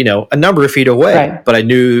substance, a number of feet away, right, but I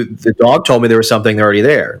knew the dog told me there was something already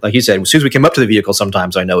there. Like you said, as soon as we came up to the vehicle,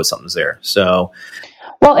 sometimes I know something's there. So,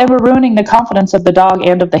 well, and we're ruining the confidence of the dog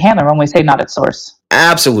and of the handler when we say not at source.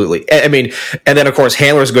 Absolutely. I mean, and then of course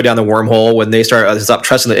handlers go down the wormhole when they stop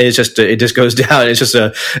trusting it. It just goes down. It's just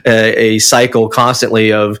a cycle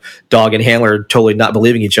constantly of dog and handler totally not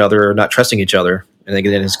believing each other or not trusting each other. And then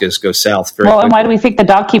it just goes south. Very quickly. And why do we think the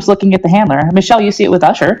dog keeps looking at the handler? Michelle, you see it with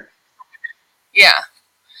Usher. Yeah.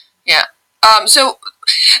 So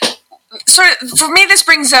for me, this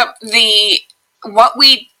brings up what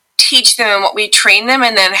we teach them and what we train them,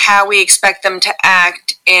 and then how we expect them to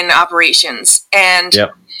act in operations. And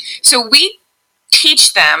so we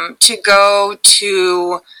teach them to go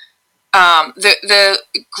to the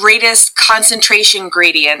greatest concentration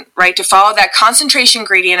gradient, right? To follow that concentration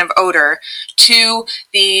gradient of odor to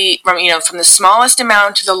from the smallest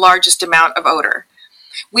amount to the largest amount of odor.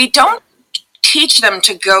 We don't teach them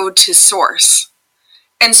to go to source.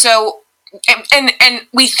 And so, and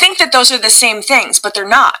we think that those are the same things, but they're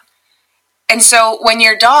not. And so when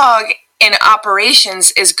your dog in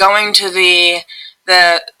operations is going to the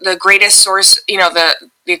greatest source,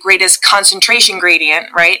 the greatest concentration gradient,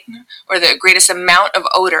 right? Or the greatest amount of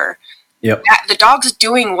odor. Yep. The dog's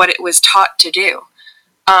doing what it was taught to do.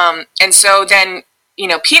 And so then,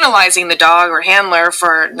 penalizing the dog or handler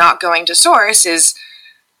for not going to source is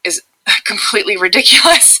completely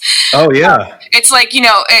ridiculous. Oh yeah. It's like, you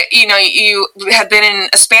have been in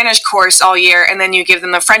a Spanish course all year and then you give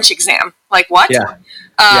them a French exam. Like what? Yeah.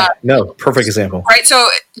 No, perfect example. Right. So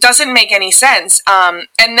it doesn't make any sense.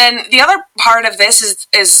 And then the other part of this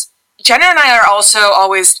is Jenna and I are also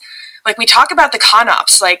always, like, we talk about the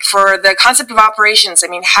ConOps, like for the concept of operations. I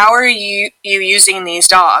mean, how are you using these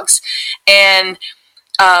dogs? And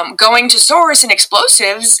going to source and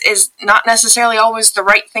explosives is not necessarily always the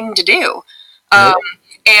right thing to do.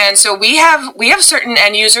 And so we have certain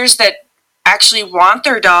end users that actually want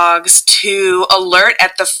their dogs to alert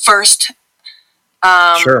at the first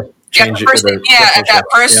change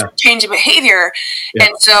of behavior. Yeah.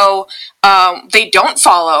 And so they don't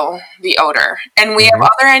follow the odor. And we have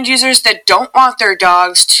other end users that don't want their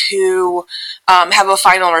dogs to have a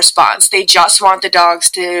final response. They just want the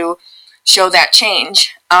dogs to show that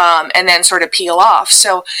change and then sort of peel off.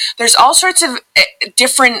 So there's all sorts of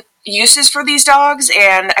different uses for these dogs,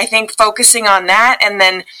 and I think focusing on that and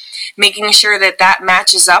then making sure that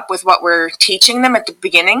matches up with what we're teaching them at the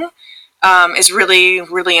beginning is really,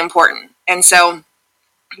 really important. And so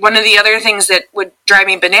one of the other things that would drive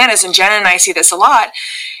me bananas, and Jenna and I see this a lot,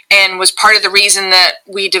 and was part of the reason that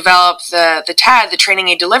we developed the TAD, the training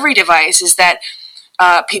aid delivery device, is that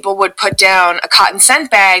people would put down a cotton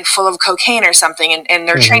scent bag full of cocaine or something in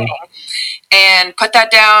their training, and put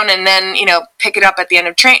that down, and then pick it up at the end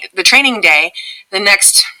of the training day. The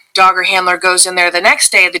next dog or handler goes in there the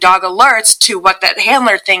next day. The dog alerts to what that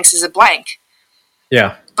handler thinks is a blank.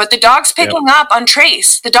 Yeah. But the dog's picking up on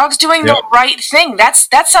trace. The dog's doing the right thing. That's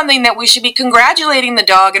something that we should be congratulating the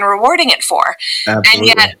dog and rewarding it for. Absolutely.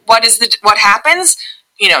 And yet, what happens?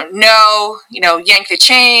 Yank the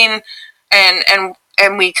chain,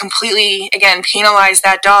 and we completely, again, penalize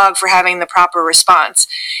that dog for having the proper response.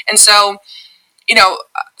 And so,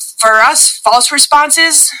 for us, false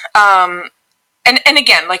responses, and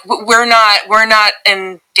again, like we're not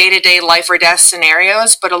in day-to-day life or death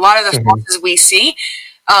scenarios, but a lot of the falses we see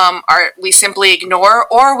we simply ignore,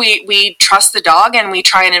 or we trust the dog and we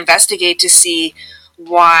try and investigate to see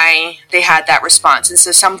why they had that response. And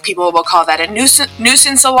so some people will call that a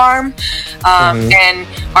nuisance alarm. And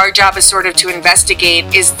our job is sort of to investigate,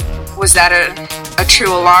 was that a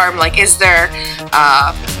true alarm? Like, is there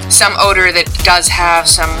some odor that does have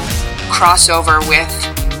some crossover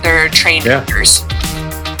with their trained ears?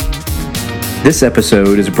 This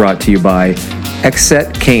episode is brought to you by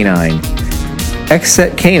Xset Canine.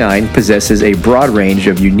 Xset Canine possesses a broad range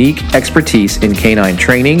of unique expertise in canine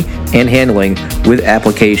training and handling, with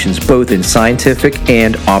applications both in scientific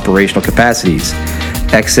and operational capacities.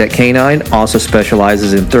 Xset Canine also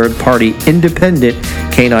specializes in third-party independent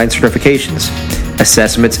canine certifications,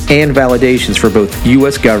 assessments, and validations for both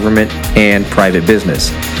U.S. government and private business.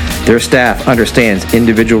 Their staff understands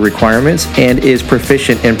individual requirements and is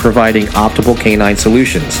proficient in providing optimal canine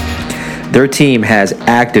solutions. Their team has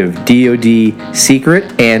active DoD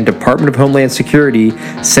secret and Department of Homeland Security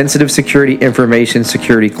sensitive security information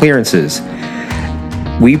security clearances.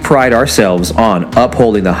 We pride ourselves on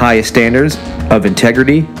upholding the highest standards of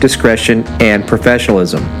integrity, discretion, and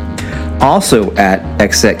professionalism. Also at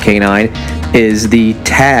XSET K9 is the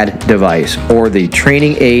TAD device, or the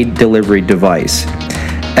Training Aid Delivery Device.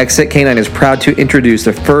 XSET K9 is proud to introduce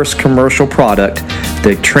the first commercial product,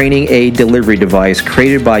 the Training Aid Delivery Device,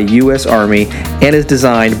 created by U.S. Army and is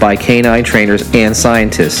designed by canine trainers and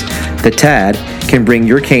scientists. The TAD can bring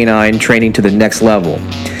your canine training to the next level.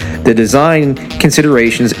 The design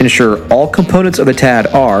considerations ensure all components of the TAD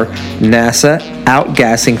are NASA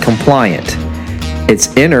outgassing compliant.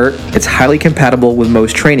 It's inert, it's highly compatible with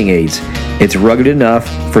most training aids. It's rugged enough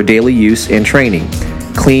for daily use and training.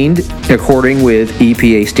 Cleaned according with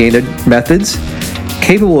EPA standard methods.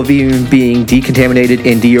 Capable of even being decontaminated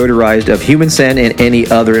and deodorized of human scent and any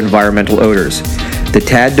other environmental odors. The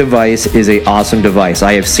TAD device is an awesome device.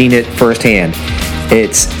 I have seen it firsthand.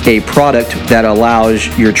 It's a product that allows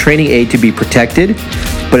your training aid to be protected,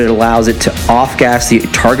 but it allows it to off-gas the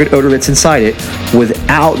target odor that's inside it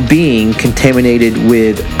without being contaminated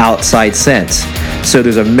with outside scents. So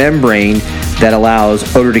there's a membrane that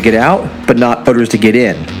allows odor to get out, but not odors to get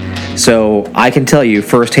in. So I can tell you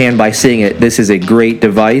firsthand by seeing it, this is a great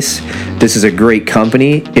device. This is a great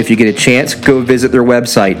company. If you get a chance, go visit their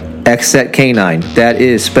website, XSET K9. That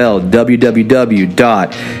is spelled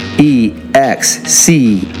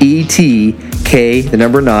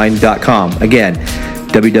www.excettk9.com. Again,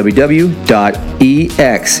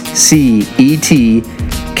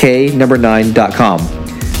 www.excettk9.com.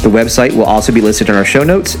 The website will also be listed in our show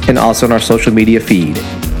notes and also in our social media feed.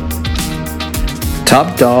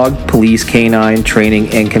 Top Dog Police Canine Training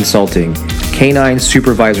and Consulting Canine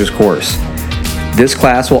Supervisors Course. This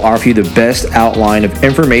class will offer you the best outline of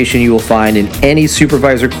information you will find in any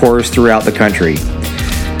supervisor course throughout the country.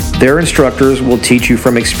 Their instructors will teach you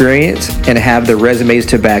from experience and have their resumes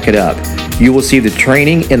to back it up. You will receive the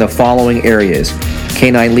training in the following areas: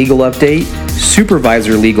 canine legal update,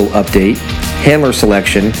 supervisor legal update, handler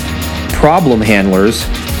selection, problem handlers,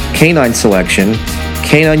 canine selection,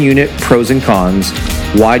 canine unit pros and cons,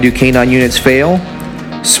 why do canine units fail,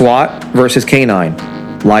 SWAT versus canine,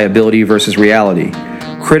 liability versus reality,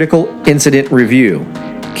 critical incident review,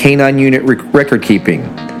 canine unit record keeping,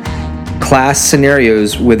 class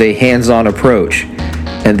scenarios with a hands-on approach,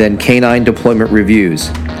 and then canine deployment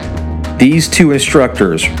reviews. These two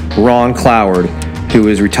instructors, Ron Cloward, who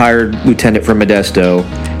is retired lieutenant from Modesto,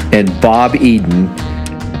 and Bob Eden,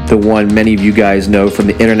 the one many of you guys know from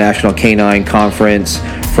the International Canine Conference,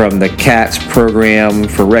 from the CATS program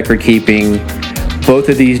for record keeping. Both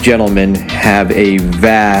of these gentlemen have a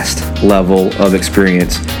vast level of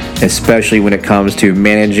experience, especially when it comes to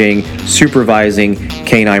managing, supervising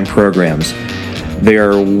canine programs. They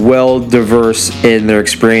are well diverse in their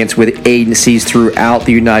experience with agencies throughout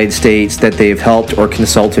the United States that they've helped or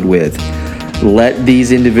consulted with. Let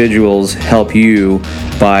these individuals help you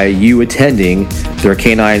by you attending their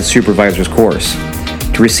Canine Supervisors course.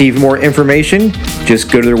 To receive more information,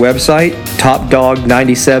 just go to their website,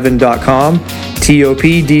 topdog97.com,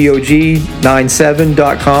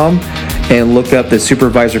 topdog97.com, and look up the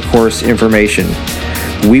supervisor course information.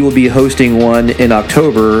 We will be hosting one in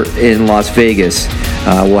October in Las Vegas.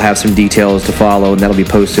 We'll have some details to follow, and that'll be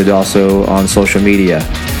posted also on social media.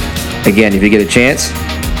 Again, if you get a chance,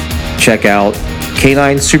 check out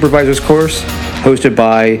Canine Supervisors course hosted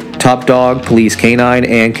by Top Dog Police Canine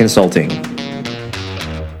and Consulting.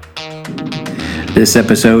 This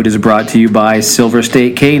episode is brought to you by Silver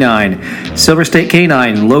State Canine. Silver State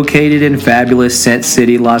Canine, located in fabulous Scent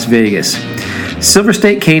City, Las Vegas. Silver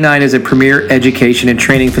State Canine is a premier education and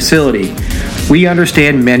training facility. We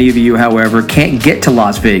understand many of you, however, can't get to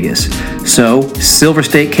Las Vegas. So, Silver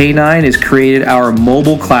State Canine has created our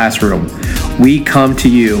mobile classroom. We come to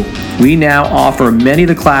you. We now offer many of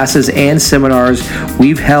the classes and seminars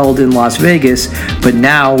we've held in Las Vegas, but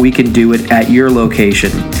now we can do it at your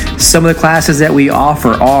location. Some of the classes that we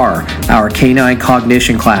offer are our Canine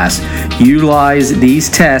Cognition class. Utilize these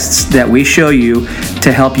tests that we show you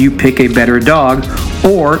to help you pick a better dog,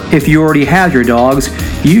 or if you already have your dogs,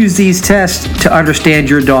 use these tests to understand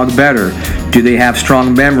your dog better. Do they have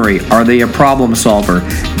strong memory? Are they a problem solver?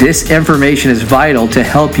 This information is vital to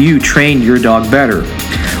help you train your dog better.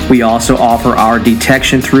 We also offer our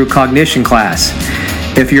Detection Through Cognition class.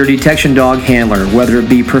 If you're a detection dog handler, whether it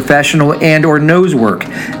be professional and or nose work,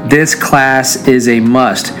 this class is a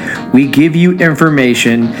must. We give you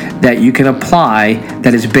information that you can apply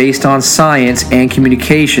that is based on science and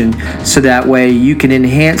communication, so that way you can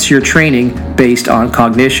enhance your training based on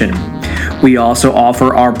cognition. We also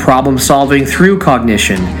offer our problem solving through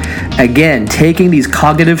cognition. Again, taking these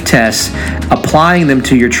cognitive tests, applying them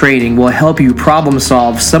to your training will help you problem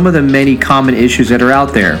solve some of the many common issues that are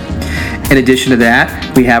out there. In addition to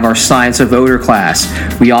that, we have our Science of Odor class.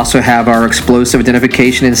 We also have our Explosive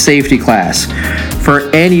Identification and Safety class. For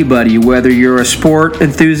anybody, whether you're a sport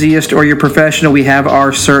enthusiast or you're professional, we have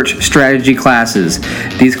our Search Strategy classes.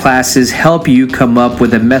 These classes help you come up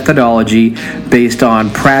with a methodology based on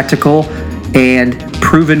practical and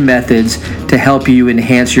proven methods to help you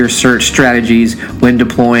enhance your search strategies when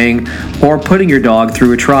deploying or putting your dog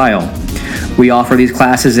through a trial. We offer these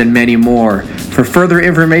classes and many more. For further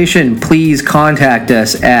information, please contact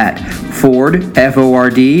us at Ford,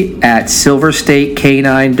 F-O-R-D, at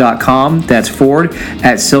silverstatecanine.com. That's Ford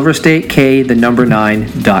at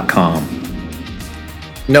silverstatek9.com.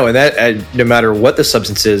 No, and that no matter what the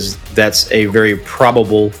substance is, that's a very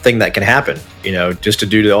probable thing that can happen. You know, just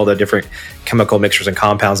due to all the different chemical mixtures and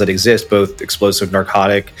compounds that exist, both explosive,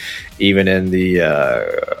 narcotic, even in the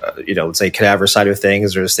let's say cadaver side of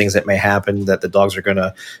things. There's things that may happen that the dogs are going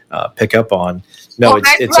to pick up on. No,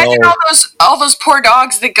 it's all those poor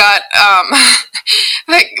dogs that got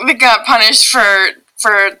that got punished for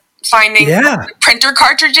finding printer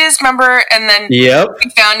cartridges, remember? And then we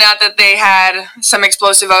found out that they had some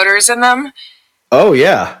explosive odors in them. Oh,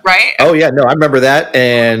 yeah. Right? Oh, yeah. No, I remember that.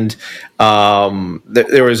 And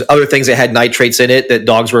there was other things that had nitrates in it that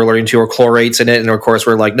dogs were allergic to, or chlorates in it. And, of course,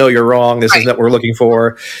 we're like, no, you're wrong. This isn't what we're looking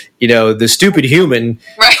for. You know, the stupid human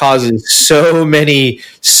causes so many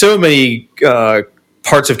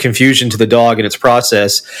parts of confusion to the dog in its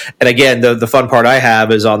process. And again, the fun part I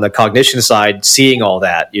have is on the cognition side, seeing all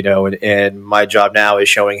that, you know, and my job now is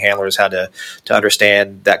showing handlers how to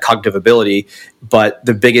understand that cognitive ability. But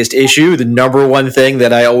the biggest issue, the number one thing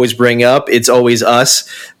that I always bring up, it's always us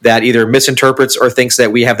that either misinterprets or thinks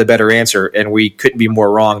that we have the better answer, and we couldn't be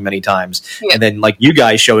more wrong many times. Yeah. And then like you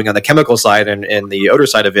guys showing on the chemical side and the odor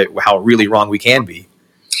side of it, how really wrong we can be.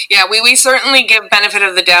 Yeah, we certainly give benefit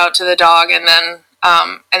of the doubt to the dog and then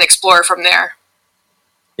and explore from there.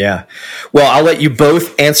 Yeah. Well, I'll let you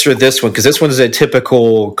both answer this one because this one is a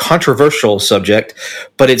typical controversial subject,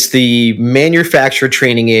 but it's the manufactured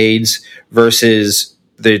training aids versus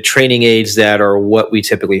the training aids that are what we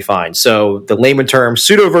typically find. So the layman term,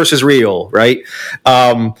 pseudo versus real, right?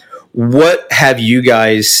 What have you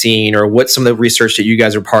guys seen, or what's some of the research that you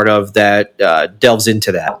guys are part of that delves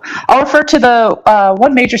into that? I'll refer to the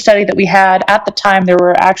one major study that we had at the time. There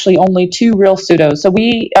were actually only 2 real pseudos. So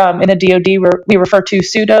we, in a DoD, we refer to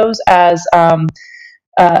pseudos as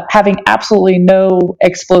having absolutely no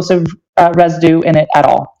explosive residue in it at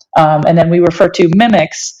all. And then we refer to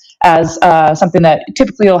mimics as something that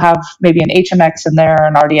typically will have maybe an HMX in there,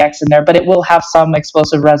 an RDX in there, but it will have some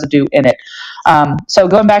explosive residue in it. So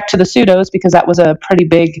going back to the pseudos, because that was a pretty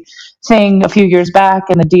big thing a few years back,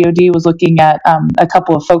 and the DoD was looking at a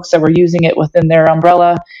couple of folks that were using it within their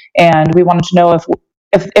umbrella, and we wanted to know if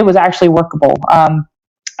it was actually workable.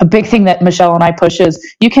 A big thing that Michelle and I push is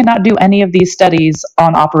you cannot do any of these studies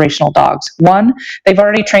on operational dogs. 1, they've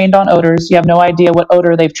already trained on odors. You have no idea what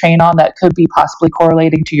odor they've trained on that could be possibly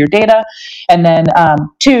correlating to your data. And then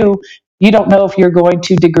 2, you don't know if you're going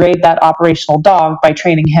to degrade that operational dog by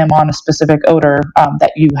training him on a specific odor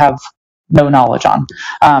that you have no knowledge on.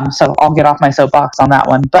 So I'll get off my soapbox on that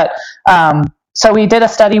one. But so we did a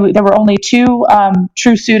study. There were only 2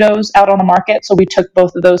 true pseudos out on the market. So we took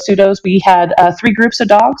both of those pseudos. We had 3 groups of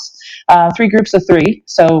dogs, 3 groups of 3.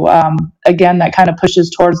 So again, that kind of pushes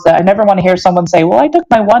towards I never want to hear someone say, well, I took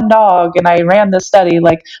my 1 dog and I ran this study.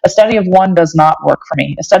 Like, a study of 1 does not work for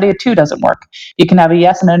me. A study of 2 doesn't work. You can have a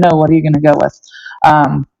yes and a no. What are you going to go with?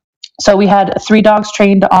 So we had 3 dogs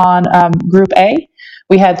trained on group A.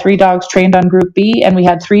 We had 3 dogs trained on group B, and we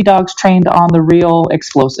had 3 dogs trained on the real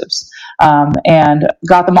explosives. And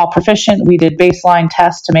got them all proficient. We did baseline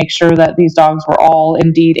tests to make sure that these dogs were all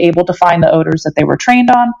indeed able to find the odors that they were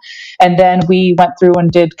trained on. And then we went through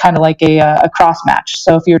and did kind of like a cross match.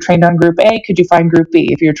 So if you're trained on group A, could you find group B?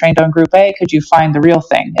 If you're trained on group A, could you find the real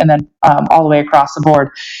thing? And then all the way across the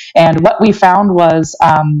board. And what we found was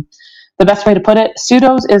the best way to put it,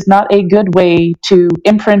 pseudos is not a good way to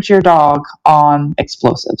imprint your dog on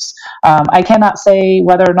explosives. I cannot say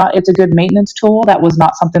whether or not it's a good maintenance tool. That was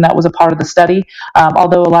not something that was a part of the study,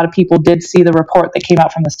 although a lot of people did see the report that came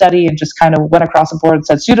out from the study and just kind of went across the board and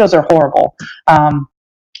said, pseudos are horrible.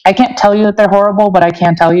 I can't tell you that they're horrible, but I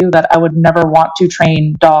can tell you that I would never want to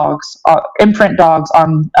train dogs, imprint dogs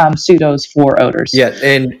on pseudos for odors. Yeah,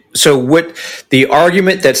 and so what the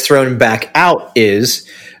argument that's thrown back out is,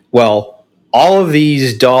 well, all of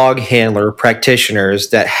these dog handler practitioners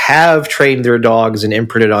that have trained their dogs and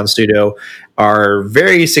imprinted on pseudo are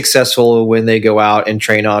very successful when they go out and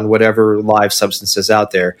train on whatever live substances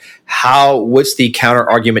out there. What's the counter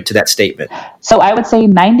argument to that statement? So I would say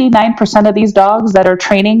 99% of these dogs that are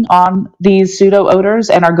training on these pseudo odors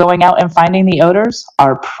and are going out and finding the odors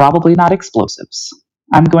are probably not explosives.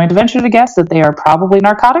 I'm going to venture to guess that they are probably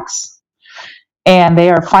narcotics, and they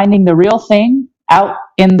are finding the real thing out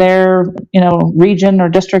in their, region or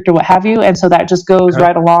district or what have you. And so that just goes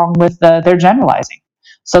right along with their generalizing.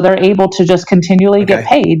 So they're able to just continually get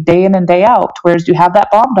paid day in and day out. Whereas you have that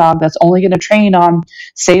bomb dog that's only going to train on,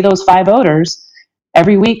 say, those 5 odors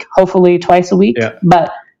every week, hopefully twice a week. Yeah.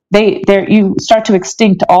 But you start to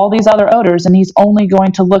extinct all these other odors, and he's only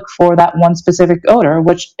going to look for that one specific odor,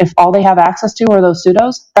 which if all they have access to are those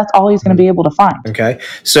pseudos, that's all he's going to be able to find. Okay.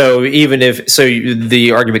 So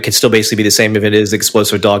the argument can still basically be the same if it is an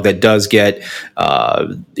explosive dog that does get,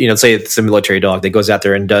 say it's a military dog that goes out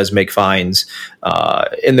there and does make finds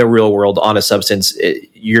in the real world on a substance.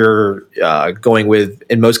 You're going with,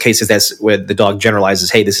 in most cases, that's when the dog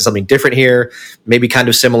generalizes, hey, this is something different here, maybe kind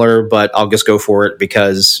of similar, but I'll just go for it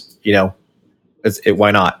because,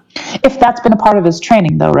 why not? If that's been a part of his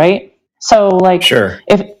training, though, right? So, sure.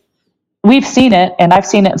 If we've seen it, and I've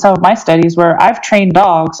seen it in some of my studies where I've trained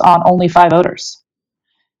dogs on only 5 odors.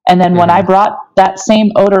 And then when I brought that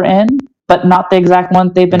same odor in, but not the exact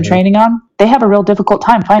one they've been training on, they have a real difficult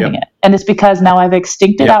time finding it. And it's because now I've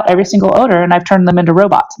extincted out every single odor and I've turned them into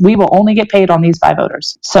robots. We will only get paid on these 5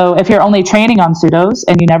 odors. So if you're only training on pseudos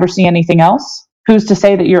and you never see anything else, who's to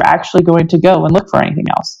say that you're actually going to go and look for anything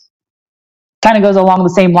else? Kind of goes along the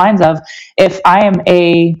same lines of, if I am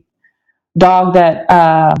a dog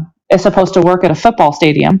that is supposed to work at a football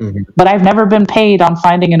stadium, but I've never been paid on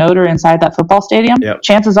finding an odor inside that football stadium,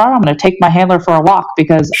 chances are I'm going to take my handler for a walk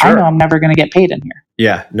because I know I'm never going to get paid in here.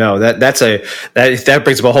 Yeah, no, that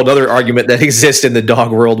brings up a whole other argument that exists in the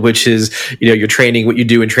dog world, which is, you're training what you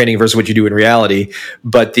do in training versus what you do in reality.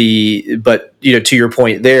 But to your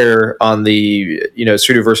point there on the,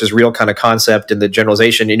 pseudo versus real kind of concept and the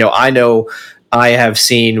generalization, I know I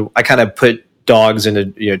kind of put dogs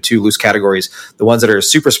into 2 loose categories: the ones that are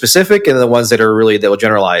super specific and the ones that will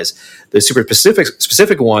generalize. The super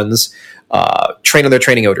specific ones train on their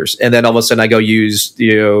training odors, and then all of a sudden I go use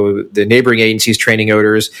the neighboring agency's training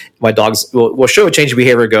odors. My dogs will show a change of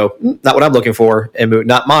behavior, go, not what I'm looking for, and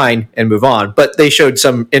not mine, and move on. But they showed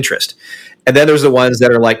some interest. And then there's the ones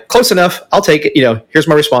that are like, close enough, I'll take it. Here's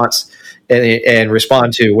my response, and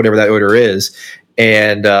respond to whatever that odor is.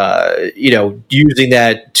 And, using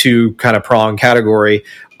that 2 kind of prong category,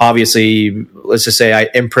 obviously, let's just say I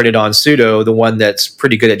imprinted on pseudo, the one that's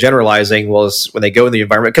pretty good at generalizing was when they go in the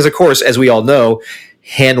environment. Because, of course, as we all know,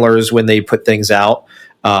 handlers, when they put things out,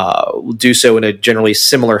 will do so in a generally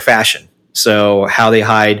similar fashion. So how they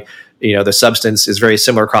hide, the substance is very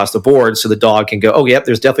similar across the board. So the dog can go, oh, yep,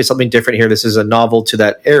 there's definitely something different here. This is a novel to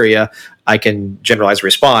that area. I can generalize,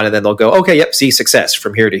 respond, and then they'll go, okay, yep, see success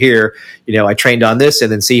from here to here. I trained on this,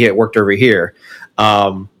 and then see it worked over here.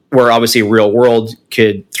 Where obviously real world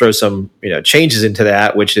could throw some, changes into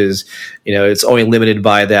that, which is, it's only limited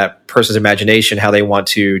by that person's imagination, how they want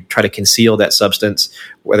to try to conceal that substance,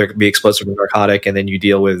 whether it be explosive or narcotic, and then you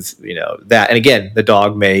deal with, that. And again, the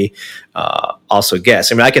dog may also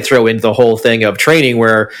guess. I mean, I could throw into the whole thing of training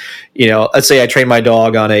where, let's say I train my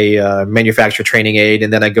dog on a manufacturer training aid,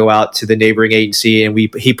 and then I go out to the neighboring agency and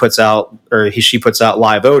she puts out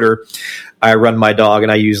live odor. I run my dog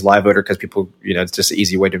and I use live odor because people, it's just an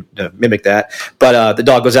easy way to mimic that. But the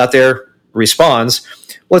dog goes out there, responds.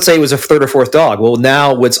 Let's say it was a 3rd or 4th dog. Well,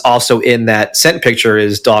 now what's also in that scent picture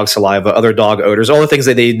is dog saliva, other dog odors, all the things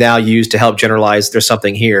that they now use to help generalize there's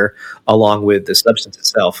something here along with the substance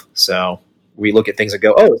itself. So we look at things and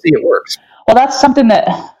go, oh, see, it works. Well, that's something that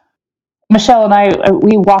Michelle and I,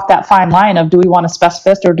 we walk that fine line of, do we want a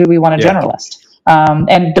specificist or do we want a generalist?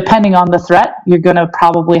 And depending on the threat, you're going to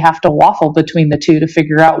probably have to waffle between the 2 to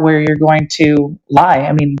figure out where you're going to lie.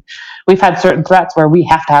 I mean, we've had certain threats where we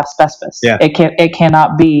have to have specifists. Yeah. It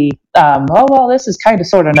cannot be, this is kind of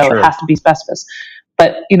sort of, no, sure. It has to be specificist.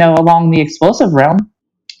 But, along the explosive realm,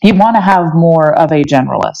 you want to have more of a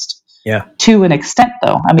generalist. Yeah. To an extent,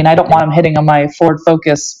 though. I mean, I don't want him hitting on my Ford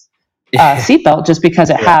Focus seatbelt just because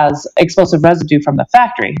it has explosive residue from the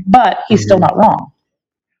factory, but he's still not wrong.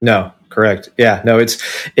 No. Correct. Yeah. No,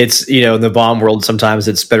 it's in the bomb world, sometimes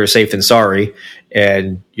it's better safe than sorry.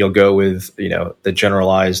 And you'll go with, the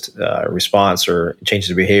generalized response or changes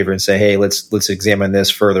of behavior and say, hey, let's examine this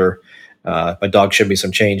further my dog showed me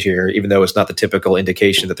some change here, even though it's not the typical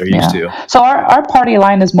indication that they're used to. So our party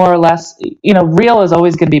line is more or less, real is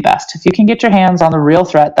always going to be best. If you can get your hands on the real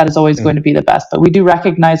threat, that is always going to be the best. But we do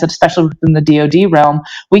recognize that, especially within the DoD realm,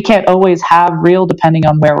 we can't always have real depending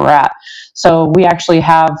on where we're at. So we actually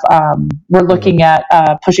have, we're looking at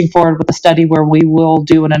pushing forward with a study where we will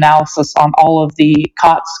do an analysis on all of the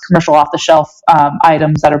COTS, commercial off-the-shelf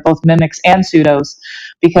items that are both mimics and pseudos,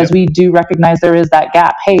 because we do recognize there is that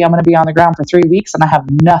gap. Hey, I'm going to be on the ground for 3 weeks and I have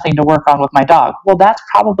nothing to work on with my dog. Well, that's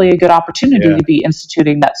probably a good opportunity to be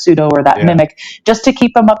instituting that pseudo or that mimic, just to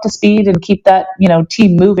keep them up to speed and keep that,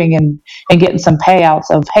 team moving and getting some payouts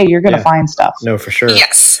of, hey, you're going to find stuff. No, for sure.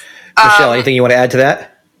 Yes. Michelle, anything you want to add to that?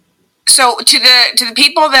 So to the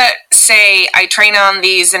people that say I train on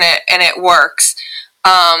these and it works,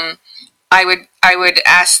 I would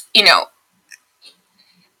ask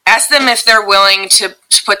ask them if they're willing to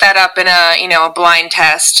put that up in a blind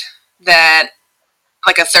test that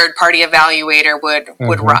like a third party evaluator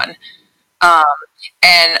would run,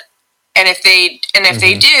 and if they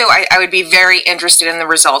do, I would be very interested in the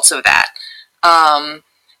results of that,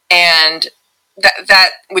 and that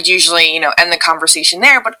would usually end the conversation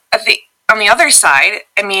there. But on the other side,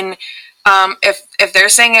 I mean, if they're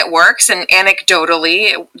saying it works and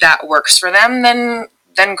anecdotally that works for them,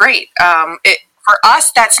 then great. For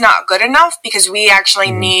us, that's not good enough because we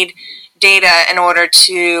actually need data in order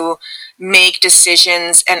to make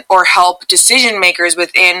decisions or help decision makers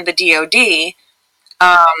within the DoD,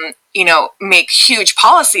 make huge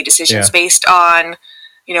policy decisions based on,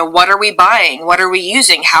 what are we buying? What are we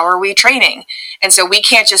using? How are we training? And so we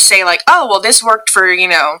can't just say like, oh, well, this worked for,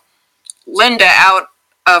 Linda out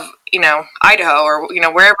of, Idaho or,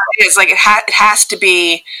 wherever it is. Like it has to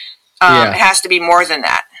be, it has to be more than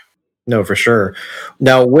that. No, for sure.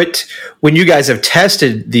 Now, when you guys have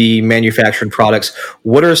tested the manufactured products,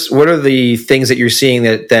 what are the things that you're seeing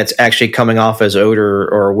that's actually coming off as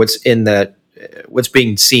odor, or what's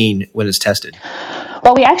being seen when it's tested?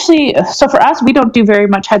 Well, so for us, we don't do very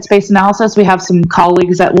much headspace analysis. We have some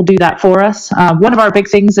colleagues that will do that for us. One of our big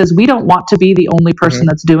things is we don't want to be the only person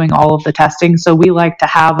that's doing all of the testing. So we like to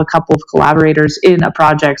have a couple of collaborators in a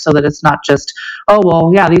project so that it's not just, oh,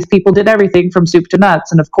 well, yeah, these people did everything from soup to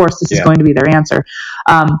nuts. And of course, this is going to be their answer.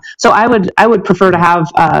 So I would prefer to have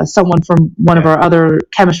someone from one of our other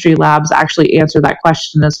chemistry labs actually answer that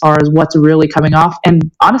question as far as what's really coming off.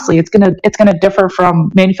 And honestly, it's gonna differ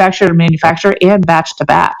from manufacturer to manufacturer and batch to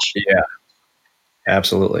batch. Yeah,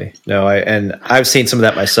 absolutely. No, I've seen some of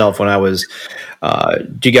that myself when I was.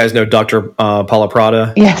 Do you guys know Dr. Paula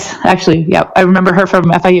Prada? Yes, actually, yeah, I remember her from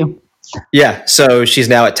FIU. Yeah, so she's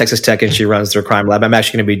now at Texas Tech and she runs their crime lab. I'm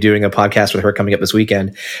actually going to be doing a podcast with her coming up this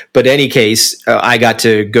weekend. But in any case, I got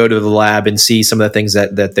to go to the lab and see some of the things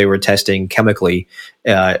that they were testing chemically,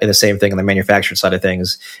 and the same thing on the manufactured side of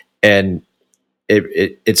things. And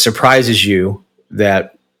it surprises you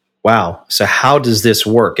that, wow, so how does this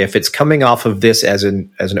work? If it's coming off of this as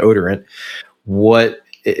an odorant, what's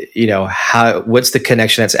the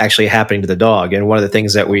connection that's actually happening to the dog? And one of the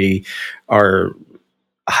things that we are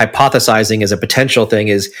hypothesizing as a potential thing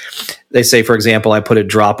is, they say, for example, I put a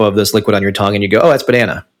drop of this liquid on your tongue and you go, oh, that's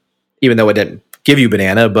banana, even though it didn't give you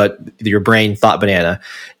banana, but your brain thought banana.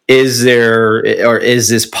 Is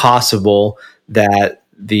this possible that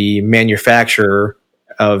the manufacturer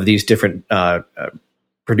of these different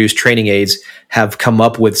produced training aids have come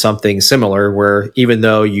up with something similar, where even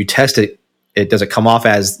though you test it, it doesn't come off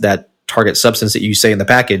as that target substance that you say in the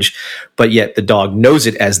package, but yet the dog knows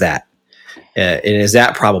it as that? And is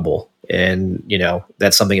that probable? And,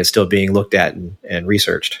 that's something that's still being looked at and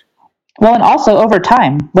researched. Well, and also over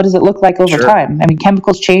time, what does it look like over time? I mean,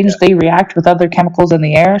 chemicals change, they react with other chemicals in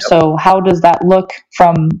the air. Yep. So how does that look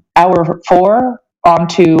from hour 4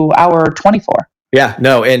 onto hour 24? Yeah,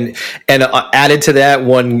 no, and added to that,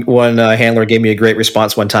 one handler gave me a great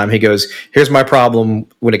response one time. He goes, "Here's my problem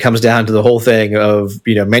when it comes down to the whole thing of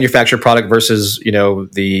manufactured product versus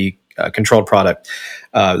the controlled product,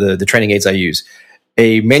 the training aids I use.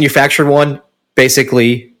 A manufactured one,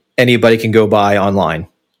 basically anybody can go buy online,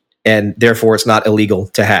 and therefore it's not illegal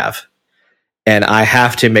to have. And I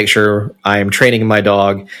have to make sure I am training my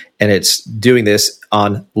dog, and it's doing this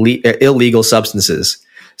on illegal substances.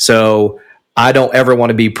 So I don't ever want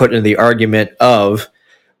to be put into the argument of,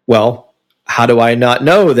 well, how do I not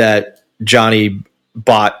know that Johnny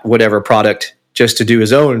bought whatever product just to do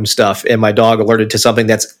his own stuff, and my dog alerted to something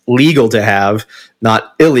that's legal to have,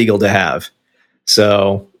 not illegal to have?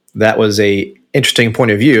 So that was a interesting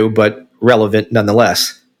point of view, but relevant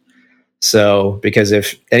nonetheless. So, because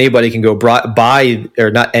if anybody can go buy,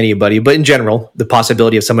 or not anybody, but in general, the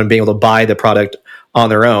possibility of someone being able to buy the product on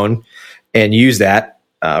their own, and use that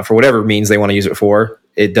for whatever means they want to use it for,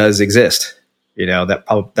 it does exist.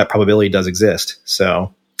 That probability does exist.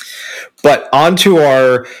 So, but onto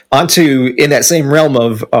in that same realm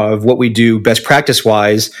of what we do best practice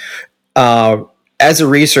wise, as a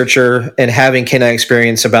researcher and having canine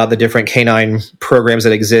experience about the different canine programs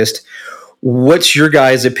that exist, what's your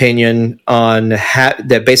guys' opinion on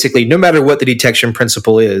that basically no matter what the detection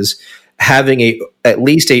principle is, having at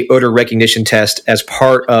least a odor recognition test as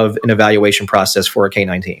part of an evaluation process for a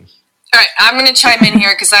canine team? All right, I'm going to chime in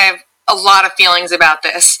here because I have a lot of feelings about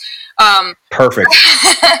this. Perfect.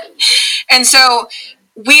 And so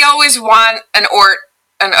we always want an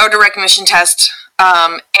odor recognition test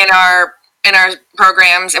in our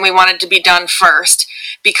programs, and we want it to be done first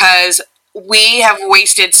because we have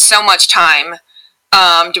wasted so much time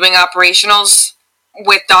doing operationals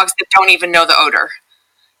with dogs that don't even know the odor.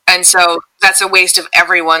 And so that's a waste of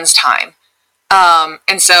everyone's time.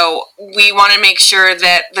 And so we want to make sure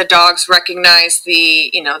that the dogs recognize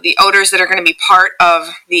the odors that are going to be part of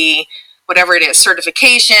the, whatever it is,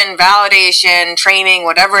 certification, validation, training,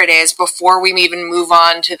 whatever it is, before we even move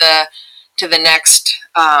on to the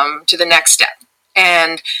next step.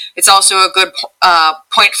 And it's also a good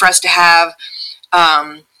point for us to have,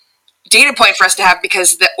 data point for us to have,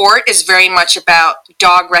 because the ORT is very much about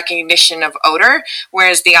dog recognition of odor,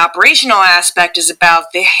 whereas the operational aspect is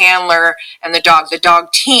about the handler and the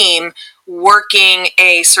dog team working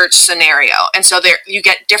a search scenario. And so there you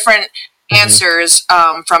get different answers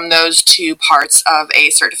from those two parts of a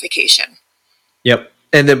certification. Yep.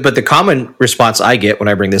 But the common response I get when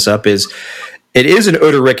I bring this up is, it is an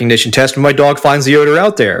odor recognition test when my dog finds the odor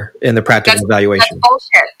out there in the practical evaluation. That's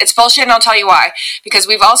bullshit. It's bullshit, and I'll tell you why. Because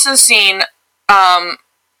we've also seen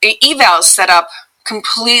evals set up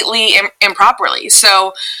completely improperly.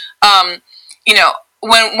 So,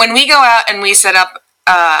 when we go out and we set up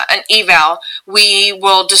an eval, we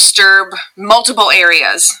will disturb multiple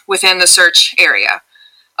areas within the search area.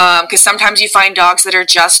 Because sometimes you find dogs that are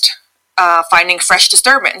just finding fresh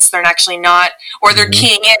disturbance. They're actually not, or they're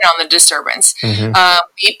keying in on the disturbance.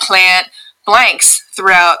 We plant blanks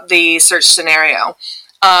throughout the search scenario.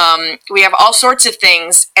 We have all sorts of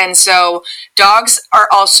things. And so dogs are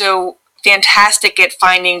also fantastic at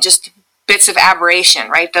finding just bits of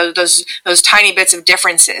aberration, right? Those tiny bits of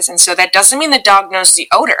differences. And so that doesn't mean the dog knows the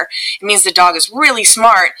odor. It means the dog is really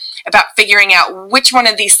smart about figuring out which one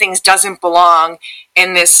of these things doesn't belong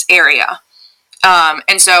in this area.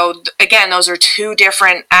 And so, again, those are two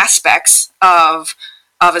different aspects of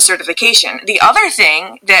a certification. The other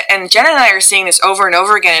thing and Jen and I are seeing this over and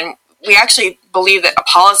over again, and we actually believe that a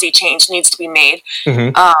policy change needs to be made,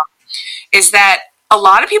 is that a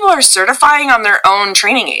lot of people are certifying on their own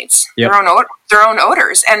training aids, their own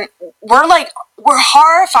odors. And we're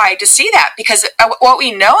horrified to see that, because what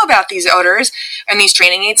we know about these odors and these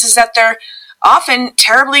training aids is that they're often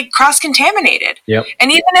terribly cross-contaminated.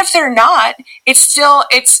 And even if they're not, it's still,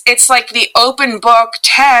 it's like the open book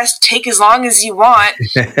test, take as long as you want.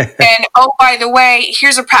 And, oh, by the way,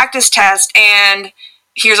 here's a practice test, and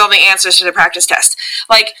here's all the answers to the practice test.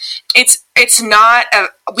 Like, it's not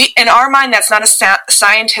in our mind, that's not a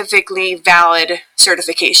scientifically valid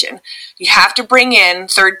certification. You have to bring in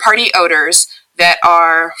third-party odors that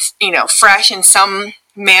are, fresh in some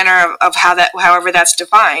manner of however that's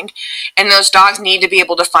defined, and those dogs need to be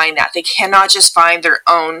able to find that. They cannot just find their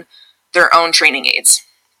own training aids.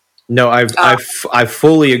 No, I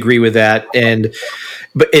fully agree with that,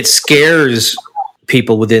 but it scares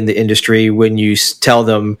people within the industry when you tell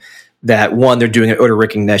them that, one, they're doing an odor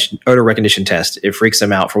recognition test. It freaks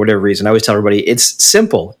them out for whatever reason. I always tell everybody it's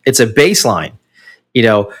simple. It's a baseline.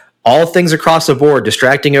 All things across the board,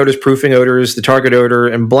 distracting odors, proofing odors, the target odor,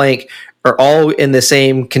 and blank are all in the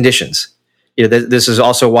same conditions. This is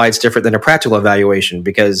also why it's different than a practical evaluation,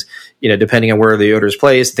 because, depending on where the odor is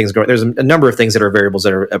placed, things go. There's a number of things that are variables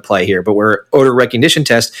that are at play here, but where odor recognition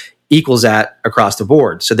test equals that across the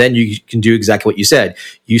board. So then you can do exactly what you said.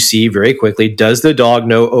 You see very quickly, does the dog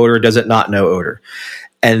know odor? Does it not know odor?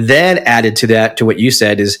 And then added to that, to what you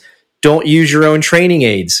said, is don't use your own training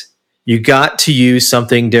aids. You got to use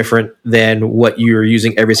something different than what you're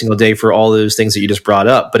using every single day for all those things that you just brought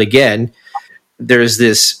up. But again, there's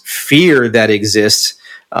this fear that exists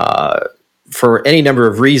for any number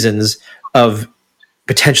of reasons of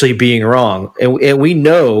potentially being wrong. And we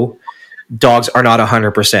know dogs are not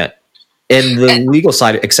 100%. And the legal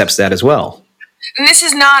side accepts that as well. And this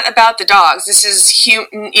is not about the dogs. This is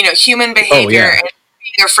human behavior and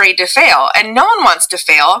being afraid to fail. And no one wants to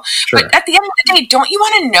fail. Sure. But at the end of the day, don't you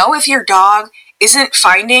want to know if your dog isn't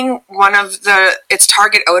finding one of its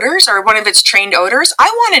target odors or one of its trained odors? I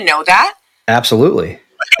want to know that. Absolutely.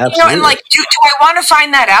 Absolutely. And like, do I want to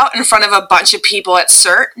find that out in front of a bunch of people at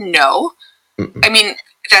CERT? No. I mean,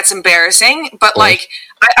 that's embarrassing, but like,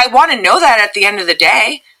 I want to know that at the end of the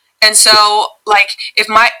day. And so, like,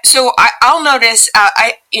 I'll notice,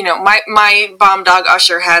 my bomb dog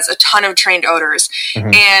Usher has a ton of trained odors,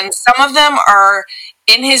 and some of them are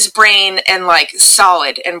in his brain and like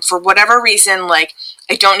solid, and for whatever reason, like,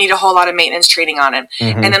 I don't need a whole lot of maintenance training on him.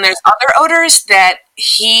 And then there's other odors that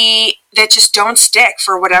just don't stick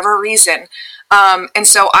for whatever reason. And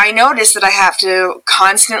so I notice that I have to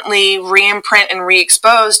constantly re-imprint and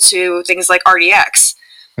re-expose to things like RDX.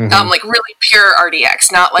 Like really pure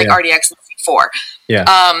RDX, not like RDX and C4.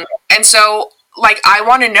 Yeah. And so, like, I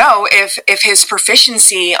want to know if his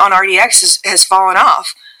proficiency on RDX has fallen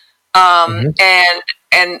off.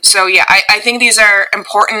 And so, yeah, I think these are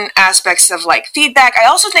important aspects of like feedback. I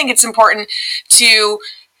also think it's important to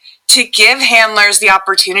give handlers the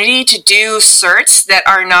opportunity to do certs that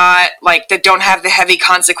are not like, that don't have the heavy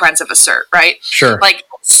consequence of a cert, right? Sure. Like,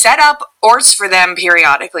 set up ORTs for them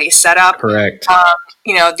periodically, set up, correct.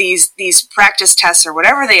 These practice tests or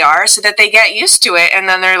whatever they are, so that they get used to it. And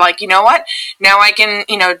then they're like, you know what, now I can,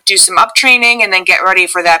 do some up training and then get ready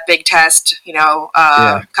for that big test, a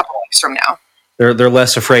couple weeks from now. They're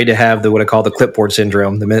less afraid to have what I call the clipboard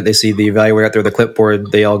syndrome. The minute they see the evaluator out there with the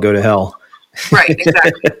clipboard, they all go to hell. Right,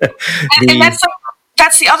 exactly. and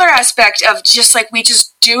that's the other aspect of just like, we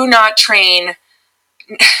just do not train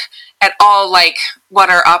at all like what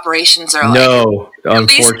our operations are like. No,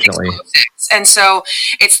 unfortunately. And so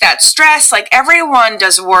it's that stress. Like, everyone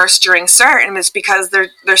does worse during CERT, and it's because they're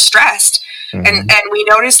stressed. And we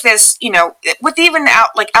notice this, with even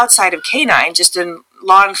outside of K9, just in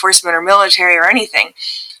law enforcement or military or anything.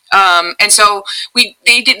 And so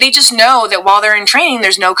they just know that while they're in training,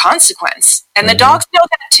 there's no consequence, and the dogs know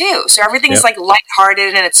that too. So everything's like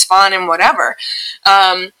lighthearted and it's fun and whatever.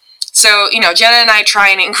 So, Jenna and I try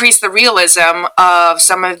and increase the realism of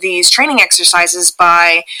some of these training exercises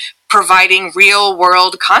by providing real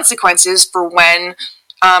world consequences for when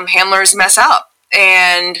handlers mess up.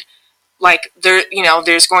 And like,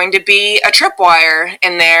 there's going to be a tripwire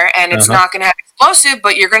in there, and it's not going to have explosive,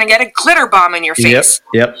 but you're going to get a glitter bomb in your face.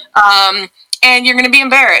 Yep. And you're going to be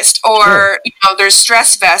embarrassed. Or, there's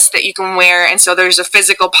stress vests that you can wear, and so there's a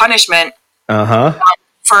physical punishment.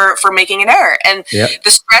 For making an error, and the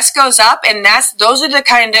stress goes up, and those are the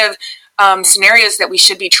kind of scenarios that we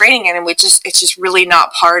should be training in, and it's just really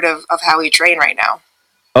not part of how we train right now.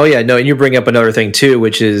 Oh yeah, no, and you bring up another thing too,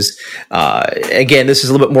 which is again, this is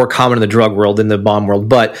a little bit more common in the drug world than the bomb world,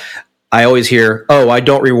 but I always hear, I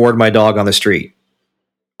don't reward my dog on the street.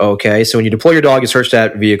 Okay, so when you deploy your dog, you search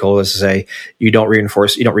that vehicle, let's say, you don't reward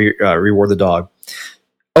the dog.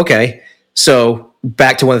 Okay, so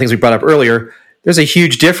back to one of the things we brought up earlier. There's a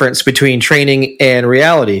huge difference between training and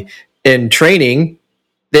reality. In training,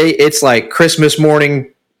 it's like Christmas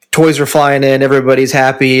morning, toys are flying in, everybody's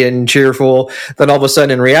happy and cheerful. Then all of a sudden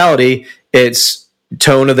in reality, it's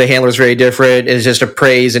tone of the handler is very different. It's just a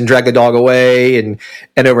praise and drag the dog away. And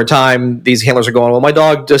over time, these handlers are going, well, my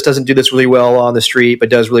dog just doesn't do this really well on the street, but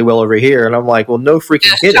does really well over here. And I'm like, well, no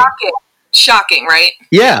freaking kidding. Shocking, right?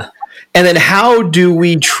 Yeah. And then how do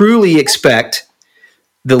we truly expect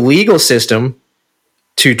the legal system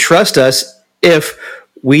to trust us if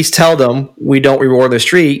we tell them we don't reward the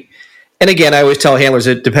street? And again, I always tell handlers,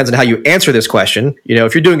 it depends on how you answer this question.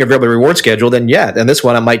 If you're doing a variable reward schedule, then and this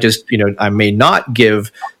one I might just, I may not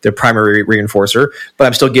give the primary reinforcer, but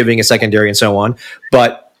I'm still giving a secondary and so on.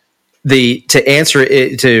 But to answer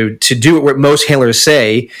it, to do it, what most handlers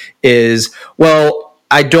say is, well,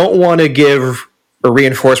 I don't want to give a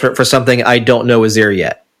reinforcement for something I don't know is there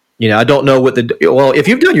yet. I don't know if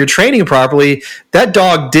you've done your training properly, that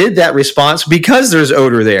dog did that response because there's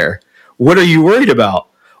odor there. What are you worried about?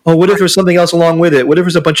 Oh, what if there's something else along with it? What if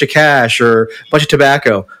there's a bunch of cash or a bunch of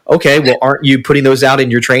tobacco? Okay, well, aren't you putting those out in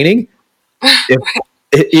your training?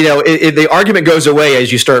 The argument goes away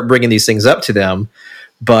as you start bringing these things up to them.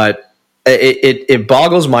 But it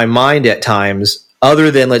boggles my mind at times, other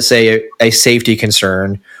than, let's say, a safety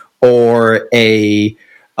concern or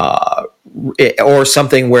or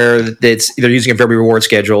something where they're using a variable reward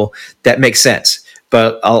schedule that makes sense.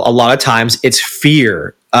 But a lot of times it's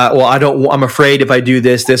fear. I'm afraid if I do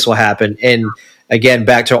this, this will happen. And again,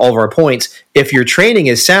 back to all of our points, if your training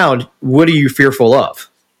is sound, what are you fearful of?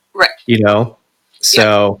 Right.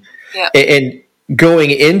 So, and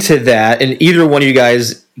going into that, and either one of you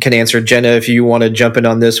guys can answer. Jenna, if you want to jump in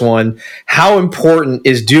on this one, how important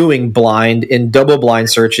is doing blind and double blind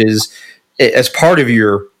searches as part of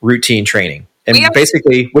your routine training? And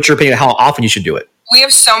basically, what's your opinion on how often you should do it? We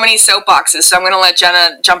have so many soapboxes, so I'm going to let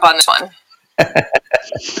Jenna jump on this one.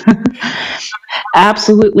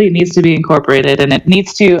 Absolutely needs to be incorporated, and it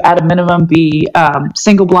needs to, at a minimum, be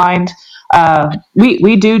single blind.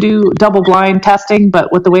 We do double blind testing,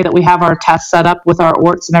 but with the way that we have our tests set up with our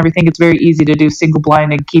ORTs and everything, it's very easy to do single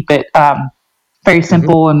blind and keep it very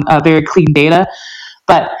simple and very clean data.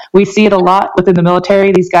 But we see it a lot within the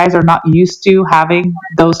military. These guys are not used to having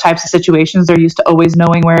those types of situations. They're used to always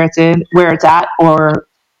knowing where it's at, or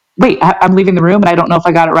wait, I'm leaving the room and I don't know if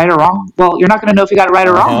I got it right or wrong. Well, you're not going to know if you got it right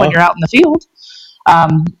or wrong when you're out in the field.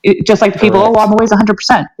 Just like the people, I'm always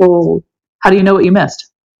 100%. Well, how do you know what you missed?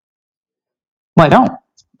 Well, I don't.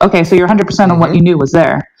 Okay, so you're 100% on what you knew was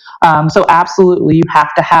there. So absolutely, you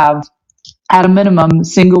have to have, at a minimum,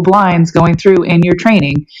 single blinds going through in your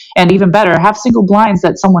training, and even better, have single blinds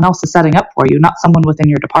that someone else is setting up for you, not someone within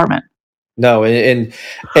your department. No, and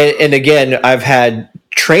again, I've had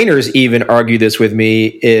trainers even argue this with me.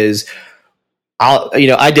 Is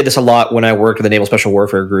I did this a lot when I worked with the Naval Special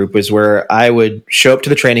Warfare Group, was where I would show up to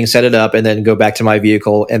the training, set it up, and then go back to my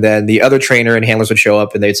vehicle, and then the other trainer and handlers would show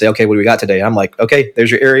up, and they'd say, "Okay, what do we got today?" And I'm like, "Okay,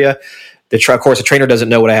 there's your area." Of course, the trainer doesn't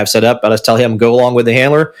know what I have set up. I just tell him, go along with the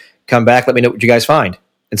handler, come back, let me know what you guys find.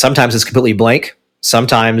 And sometimes it's completely blank.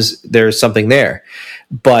 Sometimes there's something there.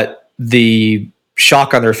 But the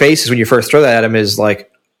shock on their faces when you first throw that at them is like,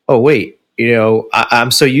 oh, wait,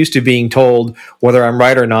 I'm so used to being told whether I'm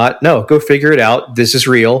right or not. No, go figure it out. This is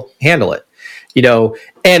real. Handle it.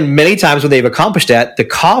 And many times when they've accomplished that, the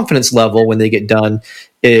confidence level when they get done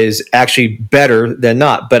is actually better than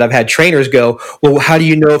not. But I've had trainers go, well, how do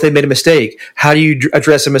you know if they made a mistake? How do you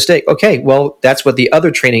address a mistake? Okay, well, that's what the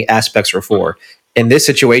other training aspects are for. In this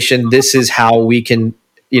situation, this is how we can,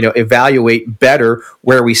 evaluate better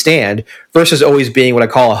where we stand, versus always being what I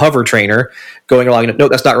call a hover trainer, going along, no,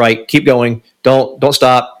 that's not right. Keep going. Don't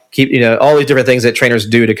stop. Keep, all these different things that trainers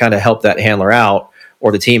do to kind of help that handler out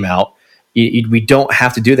or the team out. We don't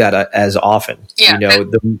have to do that as often. Yeah,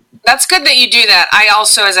 that's good that you do that. I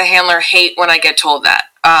also, as a handler, hate when I get told that.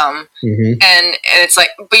 And it's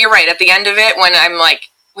like, but you're right. At the end of it, when I'm like,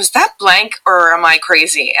 was that blank or am I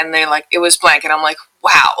crazy? And they're like, it was blank. And I'm like,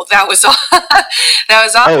 wow, that was that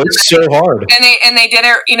was awesome. Oh, it's so hard. And they did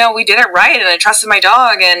it. We did it right, and I trusted my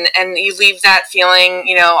dog, and you leave that feeling,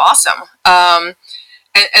 awesome. And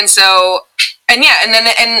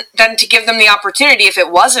then to give them the opportunity, if it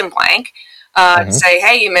wasn't blank, to say,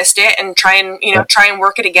 hey, you missed it, and try and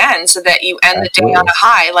work it again, so that you end the day on a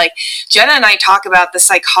high. Like Jenna and I talk about the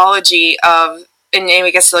psychology of, and I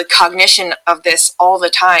guess the cognition of this all the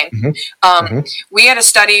time. We had a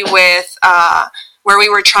study with where we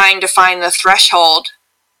were trying to find the threshold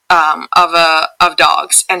of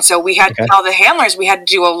dogs, and so we had to tell the handlers, we had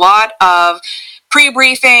to do a lot of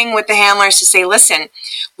pre-briefing with the handlers to say, listen,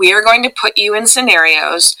 we are going to put you in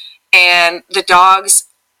scenarios, and the dogs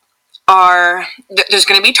there's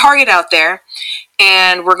going to be target out there,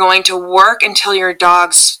 and we're going to work until your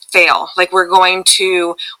dogs fail. Like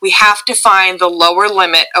we have to find the lower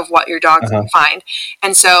limit of what your dogs can find.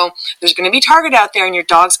 And so there's going to be target out there, and your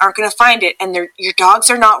dogs aren't going to find it. And your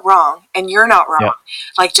dogs are not wrong, and you're not wrong. Yeah.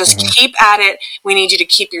 Like, just keep at it. We need you to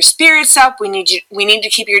keep your spirits up. We need to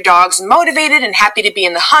keep your dogs motivated and happy to be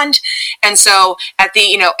in the hunt. And so at the,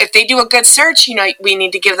 if they do a good search, we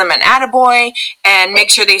need to give them an attaboy and make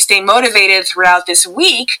sure they stay motivated throughout this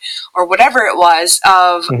week or whatever it was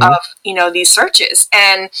of these searches.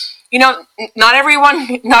 And not everyone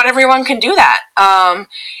can do that. And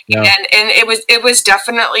it was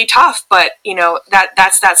definitely tough, but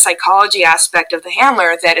that's that psychology aspect of the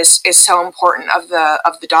handler that is so important of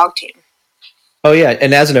the dog team. Oh yeah.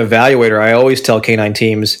 And as an evaluator, I always tell canine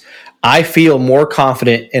teams, I feel more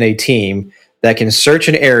confident in a team that can search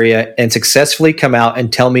an area and successfully come out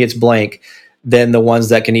and tell me it's blank than the ones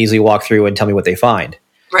that can easily walk through and tell me what they find.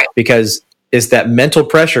 Right. Because it's that mental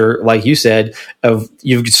pressure, like you said, of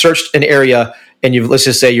you've searched an area and let's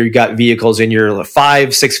just say you've got vehicles and you're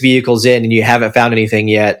 5-6 vehicles in and you haven't found anything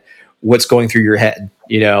yet. What's going through your head,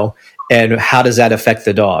 and how does that affect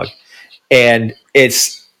the dog? And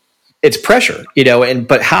it's pressure,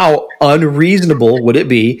 but how unreasonable would it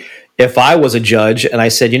be if I was a judge and I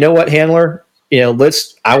said, you know what, handler,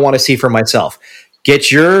 I want to see for myself.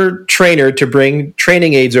 Get your trainer to bring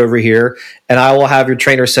training aids over here, and I will have your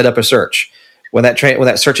trainer set up a search. When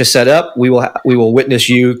that search is set up, we will witness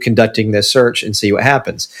you conducting this search and see what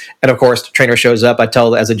happens. And of course, the trainer shows up.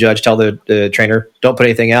 As a judge, tell the trainer, don't put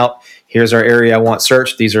anything out. Here's our area I want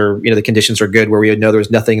searched. These are, the conditions are good where we know there's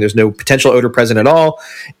no potential odor present at all,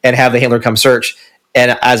 and have the handler come search.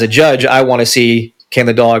 And as a judge, I want to see can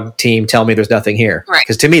the dog team tell me there's nothing here? Right.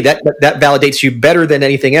 Because to me, that validates you better than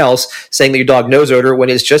anything else, saying that your dog knows odor when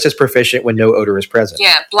it's just as proficient when no odor is present.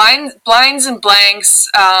 Yeah, blinds and blanks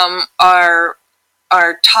are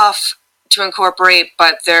tough to incorporate,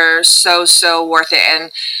 but they're so worth it.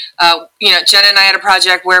 And Jenna and I had a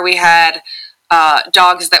project where we had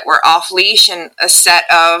dogs that were off leash in a set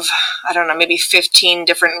of, I don't know, maybe 15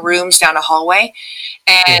 different rooms down a hallway,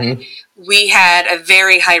 and we had a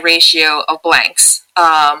very high ratio of blanks,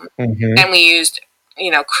 and we used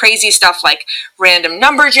crazy stuff like random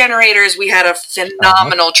number generators. We had a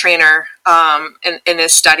phenomenal trainer in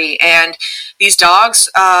this study, and these dogs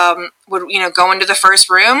would go into the first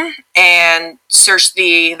room and search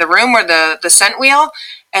the room or the scent wheel,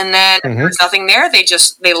 and then if there was nothing there,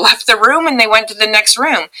 they left the room and they went to the next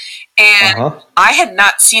room. And I had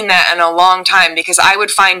not seen that in a long time, because I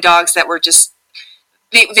would find dogs that were just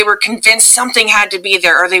they were convinced something had to be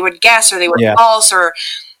there, or they would guess, or they were false, or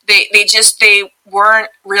they weren't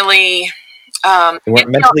really they weren't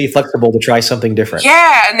mentally flexible to try something different.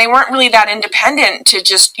 Yeah, and they weren't really that independent to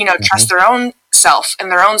just trust their own self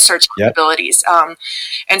and their own search abilities.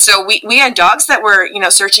 And so we had dogs that were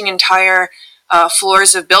searching entire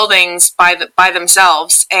floors of buildings by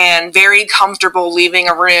themselves, and very comfortable leaving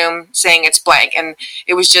a room saying it's blank, and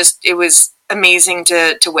it was amazing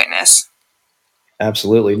to witness.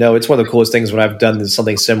 Absolutely. No, it's one of the coolest things when I've done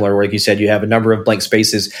something similar, where, like you said, you have a number of blank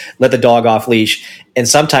spaces, let the dog off leash, and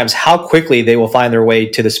sometimes how quickly they will find their way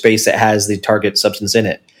to the space that has the target substance in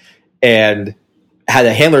it. And had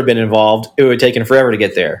a handler been involved, it would have taken forever to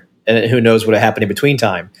get there. And who knows what would happen in between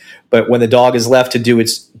time. But when the dog is left to do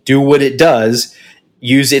what it does,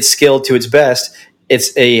 use its skill to its best,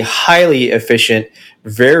 it's a highly efficient,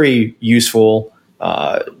 very useful,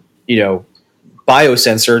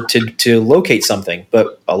 biosensor to locate something.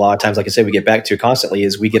 But a lot of times, like I said, we get back to constantly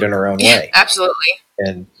is we get in our own way. Absolutely.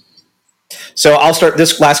 And so I'll start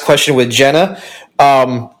this last question with Jenna,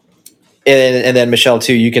 and then Michelle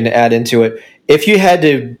too. You can add into it. If you had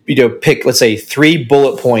to pick, let's say, 3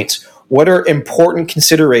 bullet points, what are important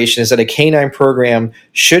considerations that a canine program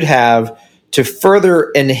should have to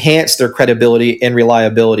further enhance their credibility and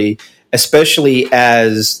reliability, especially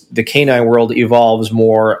as the canine world evolves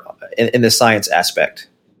more in the science aspect?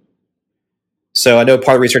 So I know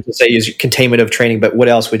part of research would say is containment of training, but what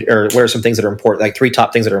are some things that are important, like 3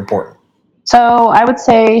 top things that are important? So I would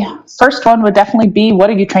say first one would definitely be, what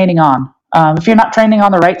are you training on? If you're not training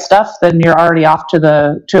on the right stuff, then you're already off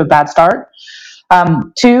to a bad start.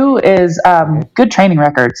 2 is good training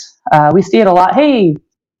records. We see it a lot. Hey,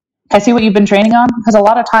 I see what you've been training on, because a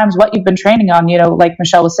lot of times what you've been training on, like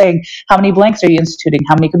Michelle was saying, how many blanks are you instituting?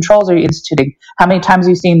 How many controls are you instituting? How many times are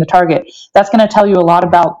you seeing the target? That's going to tell you a lot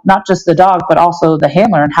about not just the dog, but also the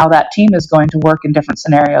handler and how that team is going to work in different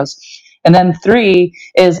scenarios. And then 3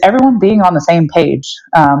 is everyone being on the same page.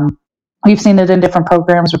 We've seen it in different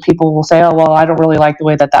programs where people will say, oh, well, I don't really like the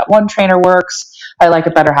way that one trainer works. I like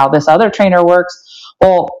it better how this other trainer works.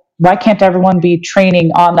 Well, why can't everyone be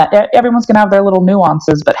training on that? Everyone's going to have their little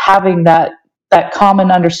nuances, but having that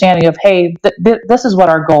common understanding of, hey, this is what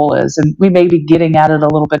our goal is. And we may be getting at it a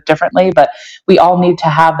little bit differently, but we all need to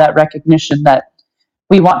have that recognition that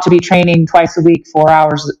we want to be training twice a week, 4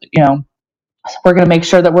 hours. We're going to make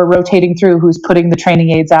sure that we're rotating through who's putting the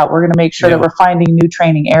training aids out. We're going to make sure that we're finding new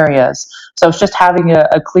training areas. So it's just having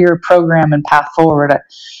a clear program and path forward.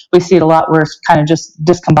 We see it a lot where it's kind of just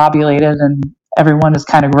discombobulated and everyone is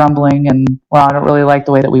kind of grumbling and, well, I don't really like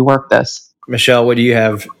the way that we work this. Michelle, what do you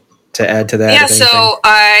have to add to that? Yeah, so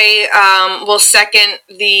I will second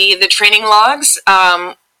the training logs.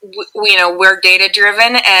 We're data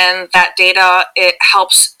driven, and that data, it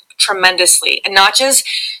helps tremendously. And not just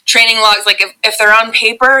training logs, like if they're on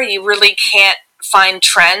paper, you really can't find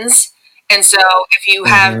trends. And so if you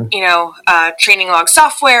have, training log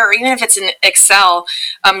software, or even if it's in Excel,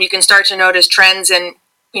 you can start to notice trends and,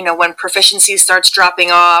 when proficiency starts dropping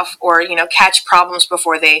off, or, catch problems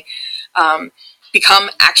before they become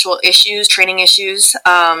actual issues, training issues.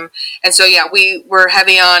 And so, we're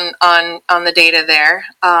heavy on the data there.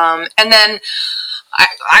 And then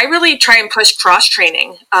I really try and push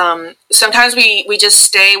cross-training. Sometimes we just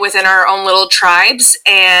stay within our own little tribes,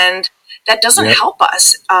 and that doesn't help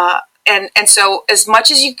us. And so as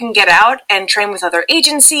much as you can get out and train with other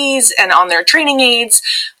agencies and on their training aids,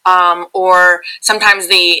 or sometimes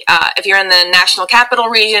if you're in the National Capital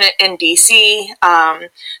Region in DC, the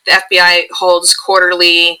FBI holds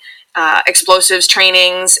quarterly explosives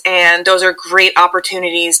trainings, and those are great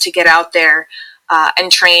opportunities to get out there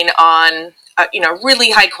and train on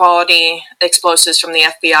really high quality explosives from the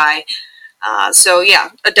FBI. So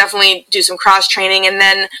definitely do some cross training. And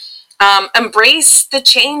then embrace the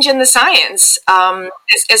change in the science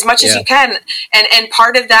as much as you can. And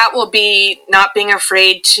part of that will be not being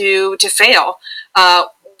afraid to fail.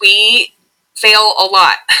 We fail a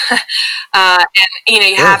lot. And,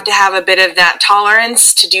 you have to have a bit of that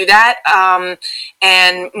tolerance to do that,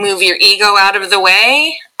 and move your ego out of the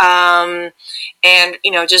way. And,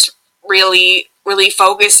 just really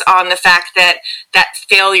focus on the fact that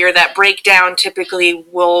failure, that breakdown typically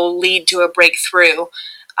will lead to a breakthrough,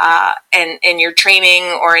 in your training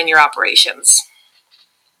or in your operations.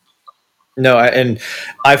 No, and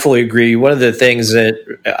I fully agree. One of the things that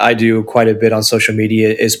I do quite a bit on social media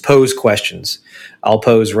is pose questions. I'll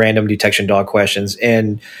pose random detection dog questions.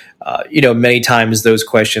 And, many times those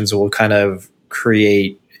questions will kind of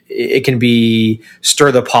it can be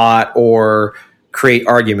stir the pot or create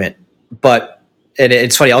argument. And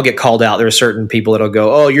it's funny, I'll get called out. There are certain people that'll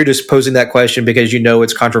go, "Oh, you're just posing that question because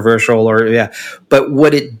it's controversial," or yeah. But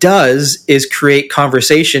what it does is create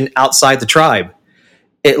conversation outside the tribe.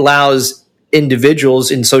 It allows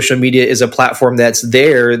individuals, in social media is a platform that's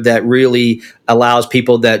there that really allows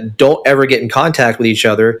people that don't ever get in contact with each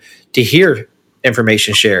other to hear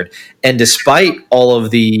information shared. And despite all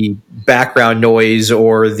of the background noise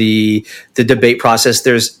or the debate process,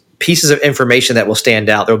 there's pieces of information that will stand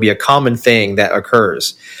out. There'll be a common thing that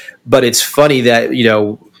occurs. But it's funny that,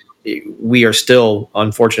 we are still,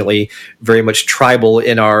 unfortunately, very much tribal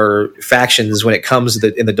in our factions when it comes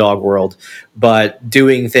to in the dog world. But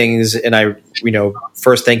doing things, and I,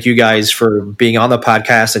 first thank you guys for being on the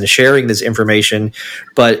podcast and sharing this information.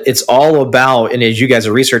 But it's all about, and as you guys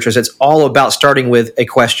are researchers, it's all about starting with a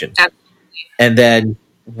question. And then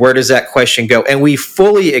where does that question go? And we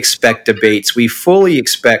fully expect debates. We fully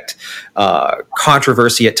expect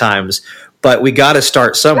controversy at times. But we got to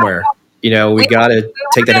start somewhere. We got to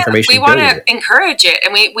take that information. We want to encourage it,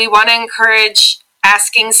 and we want to encourage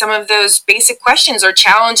asking some of those basic questions or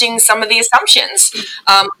challenging some of the assumptions.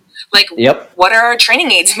 What are our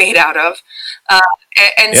training aids made out of?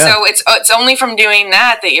 So it's only from doing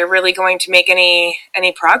that you're really going to make any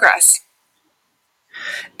progress.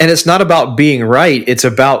 And it's not about being right; it's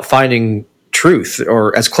about finding truth,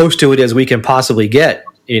 or as close to it as we can possibly get.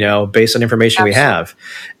 Based on information we have.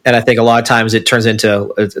 And I think a lot of times it turns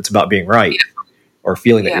into, it's about being right or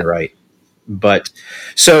feeling that you're right. But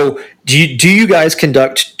so do you guys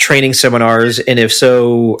conduct training seminars? And if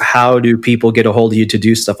so, how do people get a hold of you to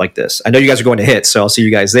do stuff like this? I know you guys are going to HIT, so I'll see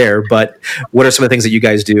you guys there, but what are some of the things that you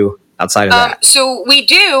guys do outside of that? So we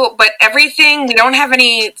do, but we don't have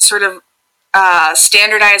any sort of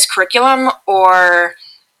standardized curriculum or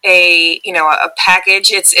a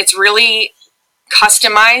package. It's really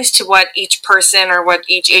customized to what each person or what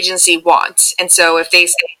each agency wants. And so if they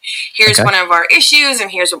say, here's one of our issues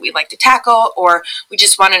and here's what we'd like to tackle, or we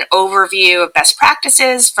just want an overview of best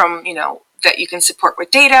practices from, that you can support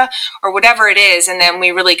with data or whatever it is. And then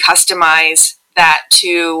we really customize that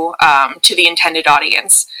to the intended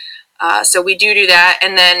audience. So we do that.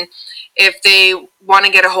 And then if they want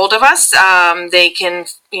to get a hold of us, they can,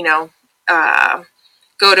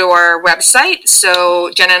 go to our website.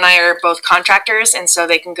 So Jenna and I are both contractors, and so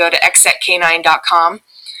they can go to excetcanine.com.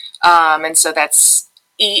 And so that's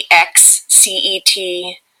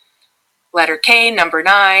EXCET letter K number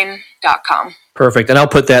 9.com. Perfect. And I'll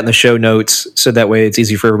put that in the show notes so that way it's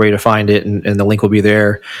easy for everybody to find it, and the link will be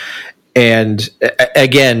there. And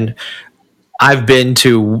again, I've been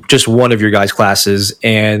to just one of your guys' classes,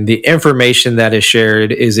 and the information that is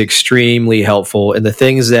shared is extremely helpful. And the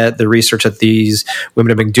things that the research that these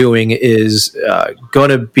women have been doing is going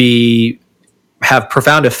to have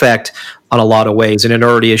profound effect on a lot of ways. And it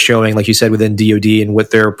already is showing, like you said, within DoD and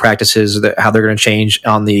with their practices, how they're going to change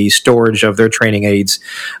on the storage of their training aids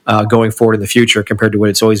going forward in the future compared to what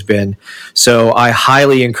it's always been. So I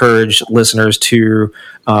highly encourage listeners to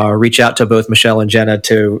reach out to both Michelle and Jenna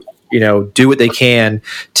to do what they can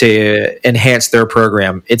to enhance their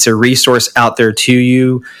program. It's a resource out there to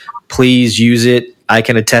you. Please use it. I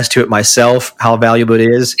can attest to it myself, how valuable it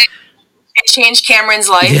is. It changed Cameron's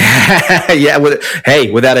life. Yeah.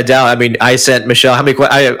 Without a doubt. I mean, I sent Michelle, I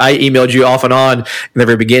emailed you off and on in the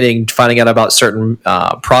very beginning, finding out about certain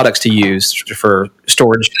products to use for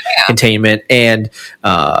storage, containment and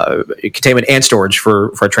storage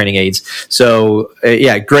for training aids. So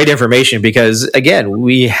great information, because again,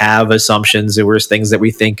 we have assumptions. There was things that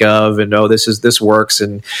we think of and this works.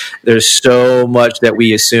 And there's so much that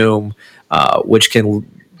we assume, which can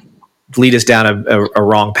lead us down a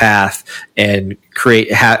wrong path and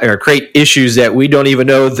create issues that we don't even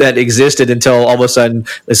know that existed until all of a sudden,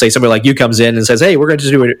 let's say somebody like you comes in and says, "Hey, we're going to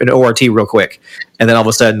just do an ORT real quick," and then all of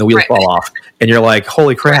a sudden the wheels fall off, and you're like,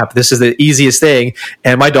 holy crap, this is the easiest thing,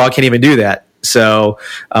 and my dog can't even do that. So,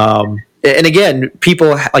 and again,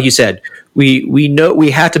 people, like you said, we know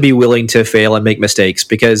we have to be willing to fail and make mistakes,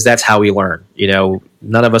 because that's how we learn.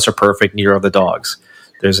 None of us are perfect, neither are the dogs.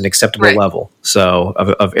 There's an acceptable level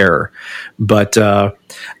of error. But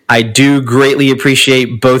I do greatly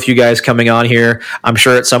appreciate both you guys coming on here. I'm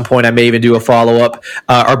sure at some point I may even do a follow-up.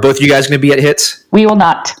 Are both you guys going to be at HITS? We will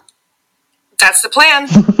not. That's the plan.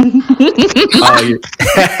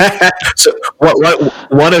 So what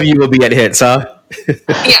one of you will be at HITS, huh?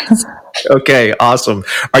 Yes. Okay, awesome.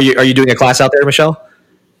 Are you doing a class out there, Michelle?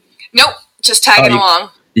 Nope, just tagging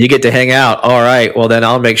along. You get to hang out. All right. Well, then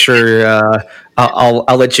I'll make sure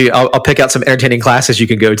I'll let you. I'll pick out some entertaining classes you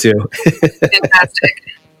can go to. Fantastic.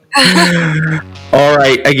 All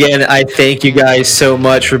right. Again, I thank you guys so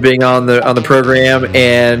much for being on the program.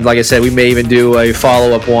 And like I said, we may even do a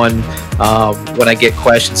follow-up one when I get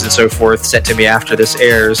questions and so forth sent to me after this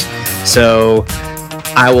airs. So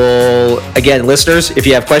I will, again, listeners, if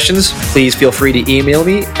you have questions, please feel free to email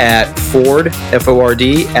me at Ford,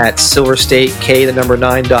 F-O-R-D, at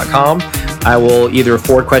silverstatek9.com. I will either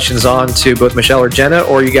forward questions on to both Michelle or Jenna,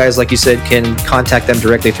 or you guys, like you said, can contact them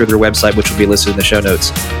directly through their website, which will be listed in the show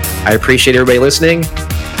notes. I appreciate everybody listening.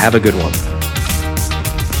 Have a good one.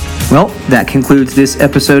 Well, that concludes this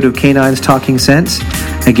episode of Canines Talking Sense.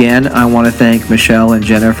 Again, I want to thank Michelle and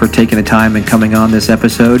Jenna for taking the time and coming on this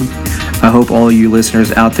episode. I hope all you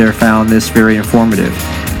listeners out there found this very informative.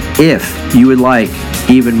 If you would like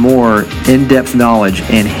even more in-depth knowledge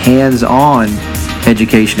and hands-on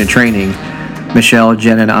education and training, Michelle,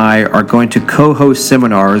 Jen, and I are going to co-host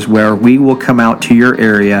seminars where we will come out to your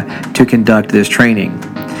area to conduct this training.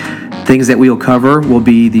 Things that we will cover will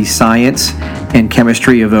be the science and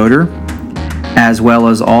chemistry of odor, as well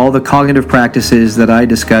as all the cognitive practices that I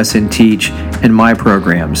discuss and teach in my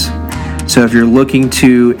programs. So if you're looking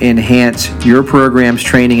to enhance your program's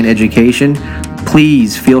training and education,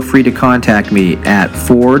 please feel free to contact me at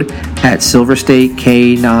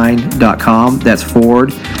Ford@silverstatek9.com. That's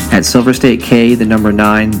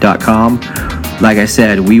Ford@silverstatek9.com. Like I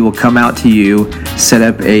said, we will come out to you, set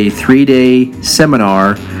up a 3-day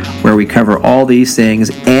seminar where we cover all these things,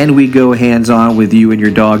 and we go hands-on with you and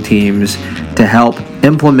your dog teams to help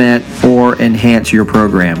implement or enhance your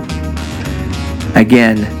program.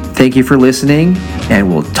 Again, thank you for listening,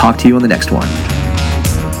 and we'll talk to you on the next one.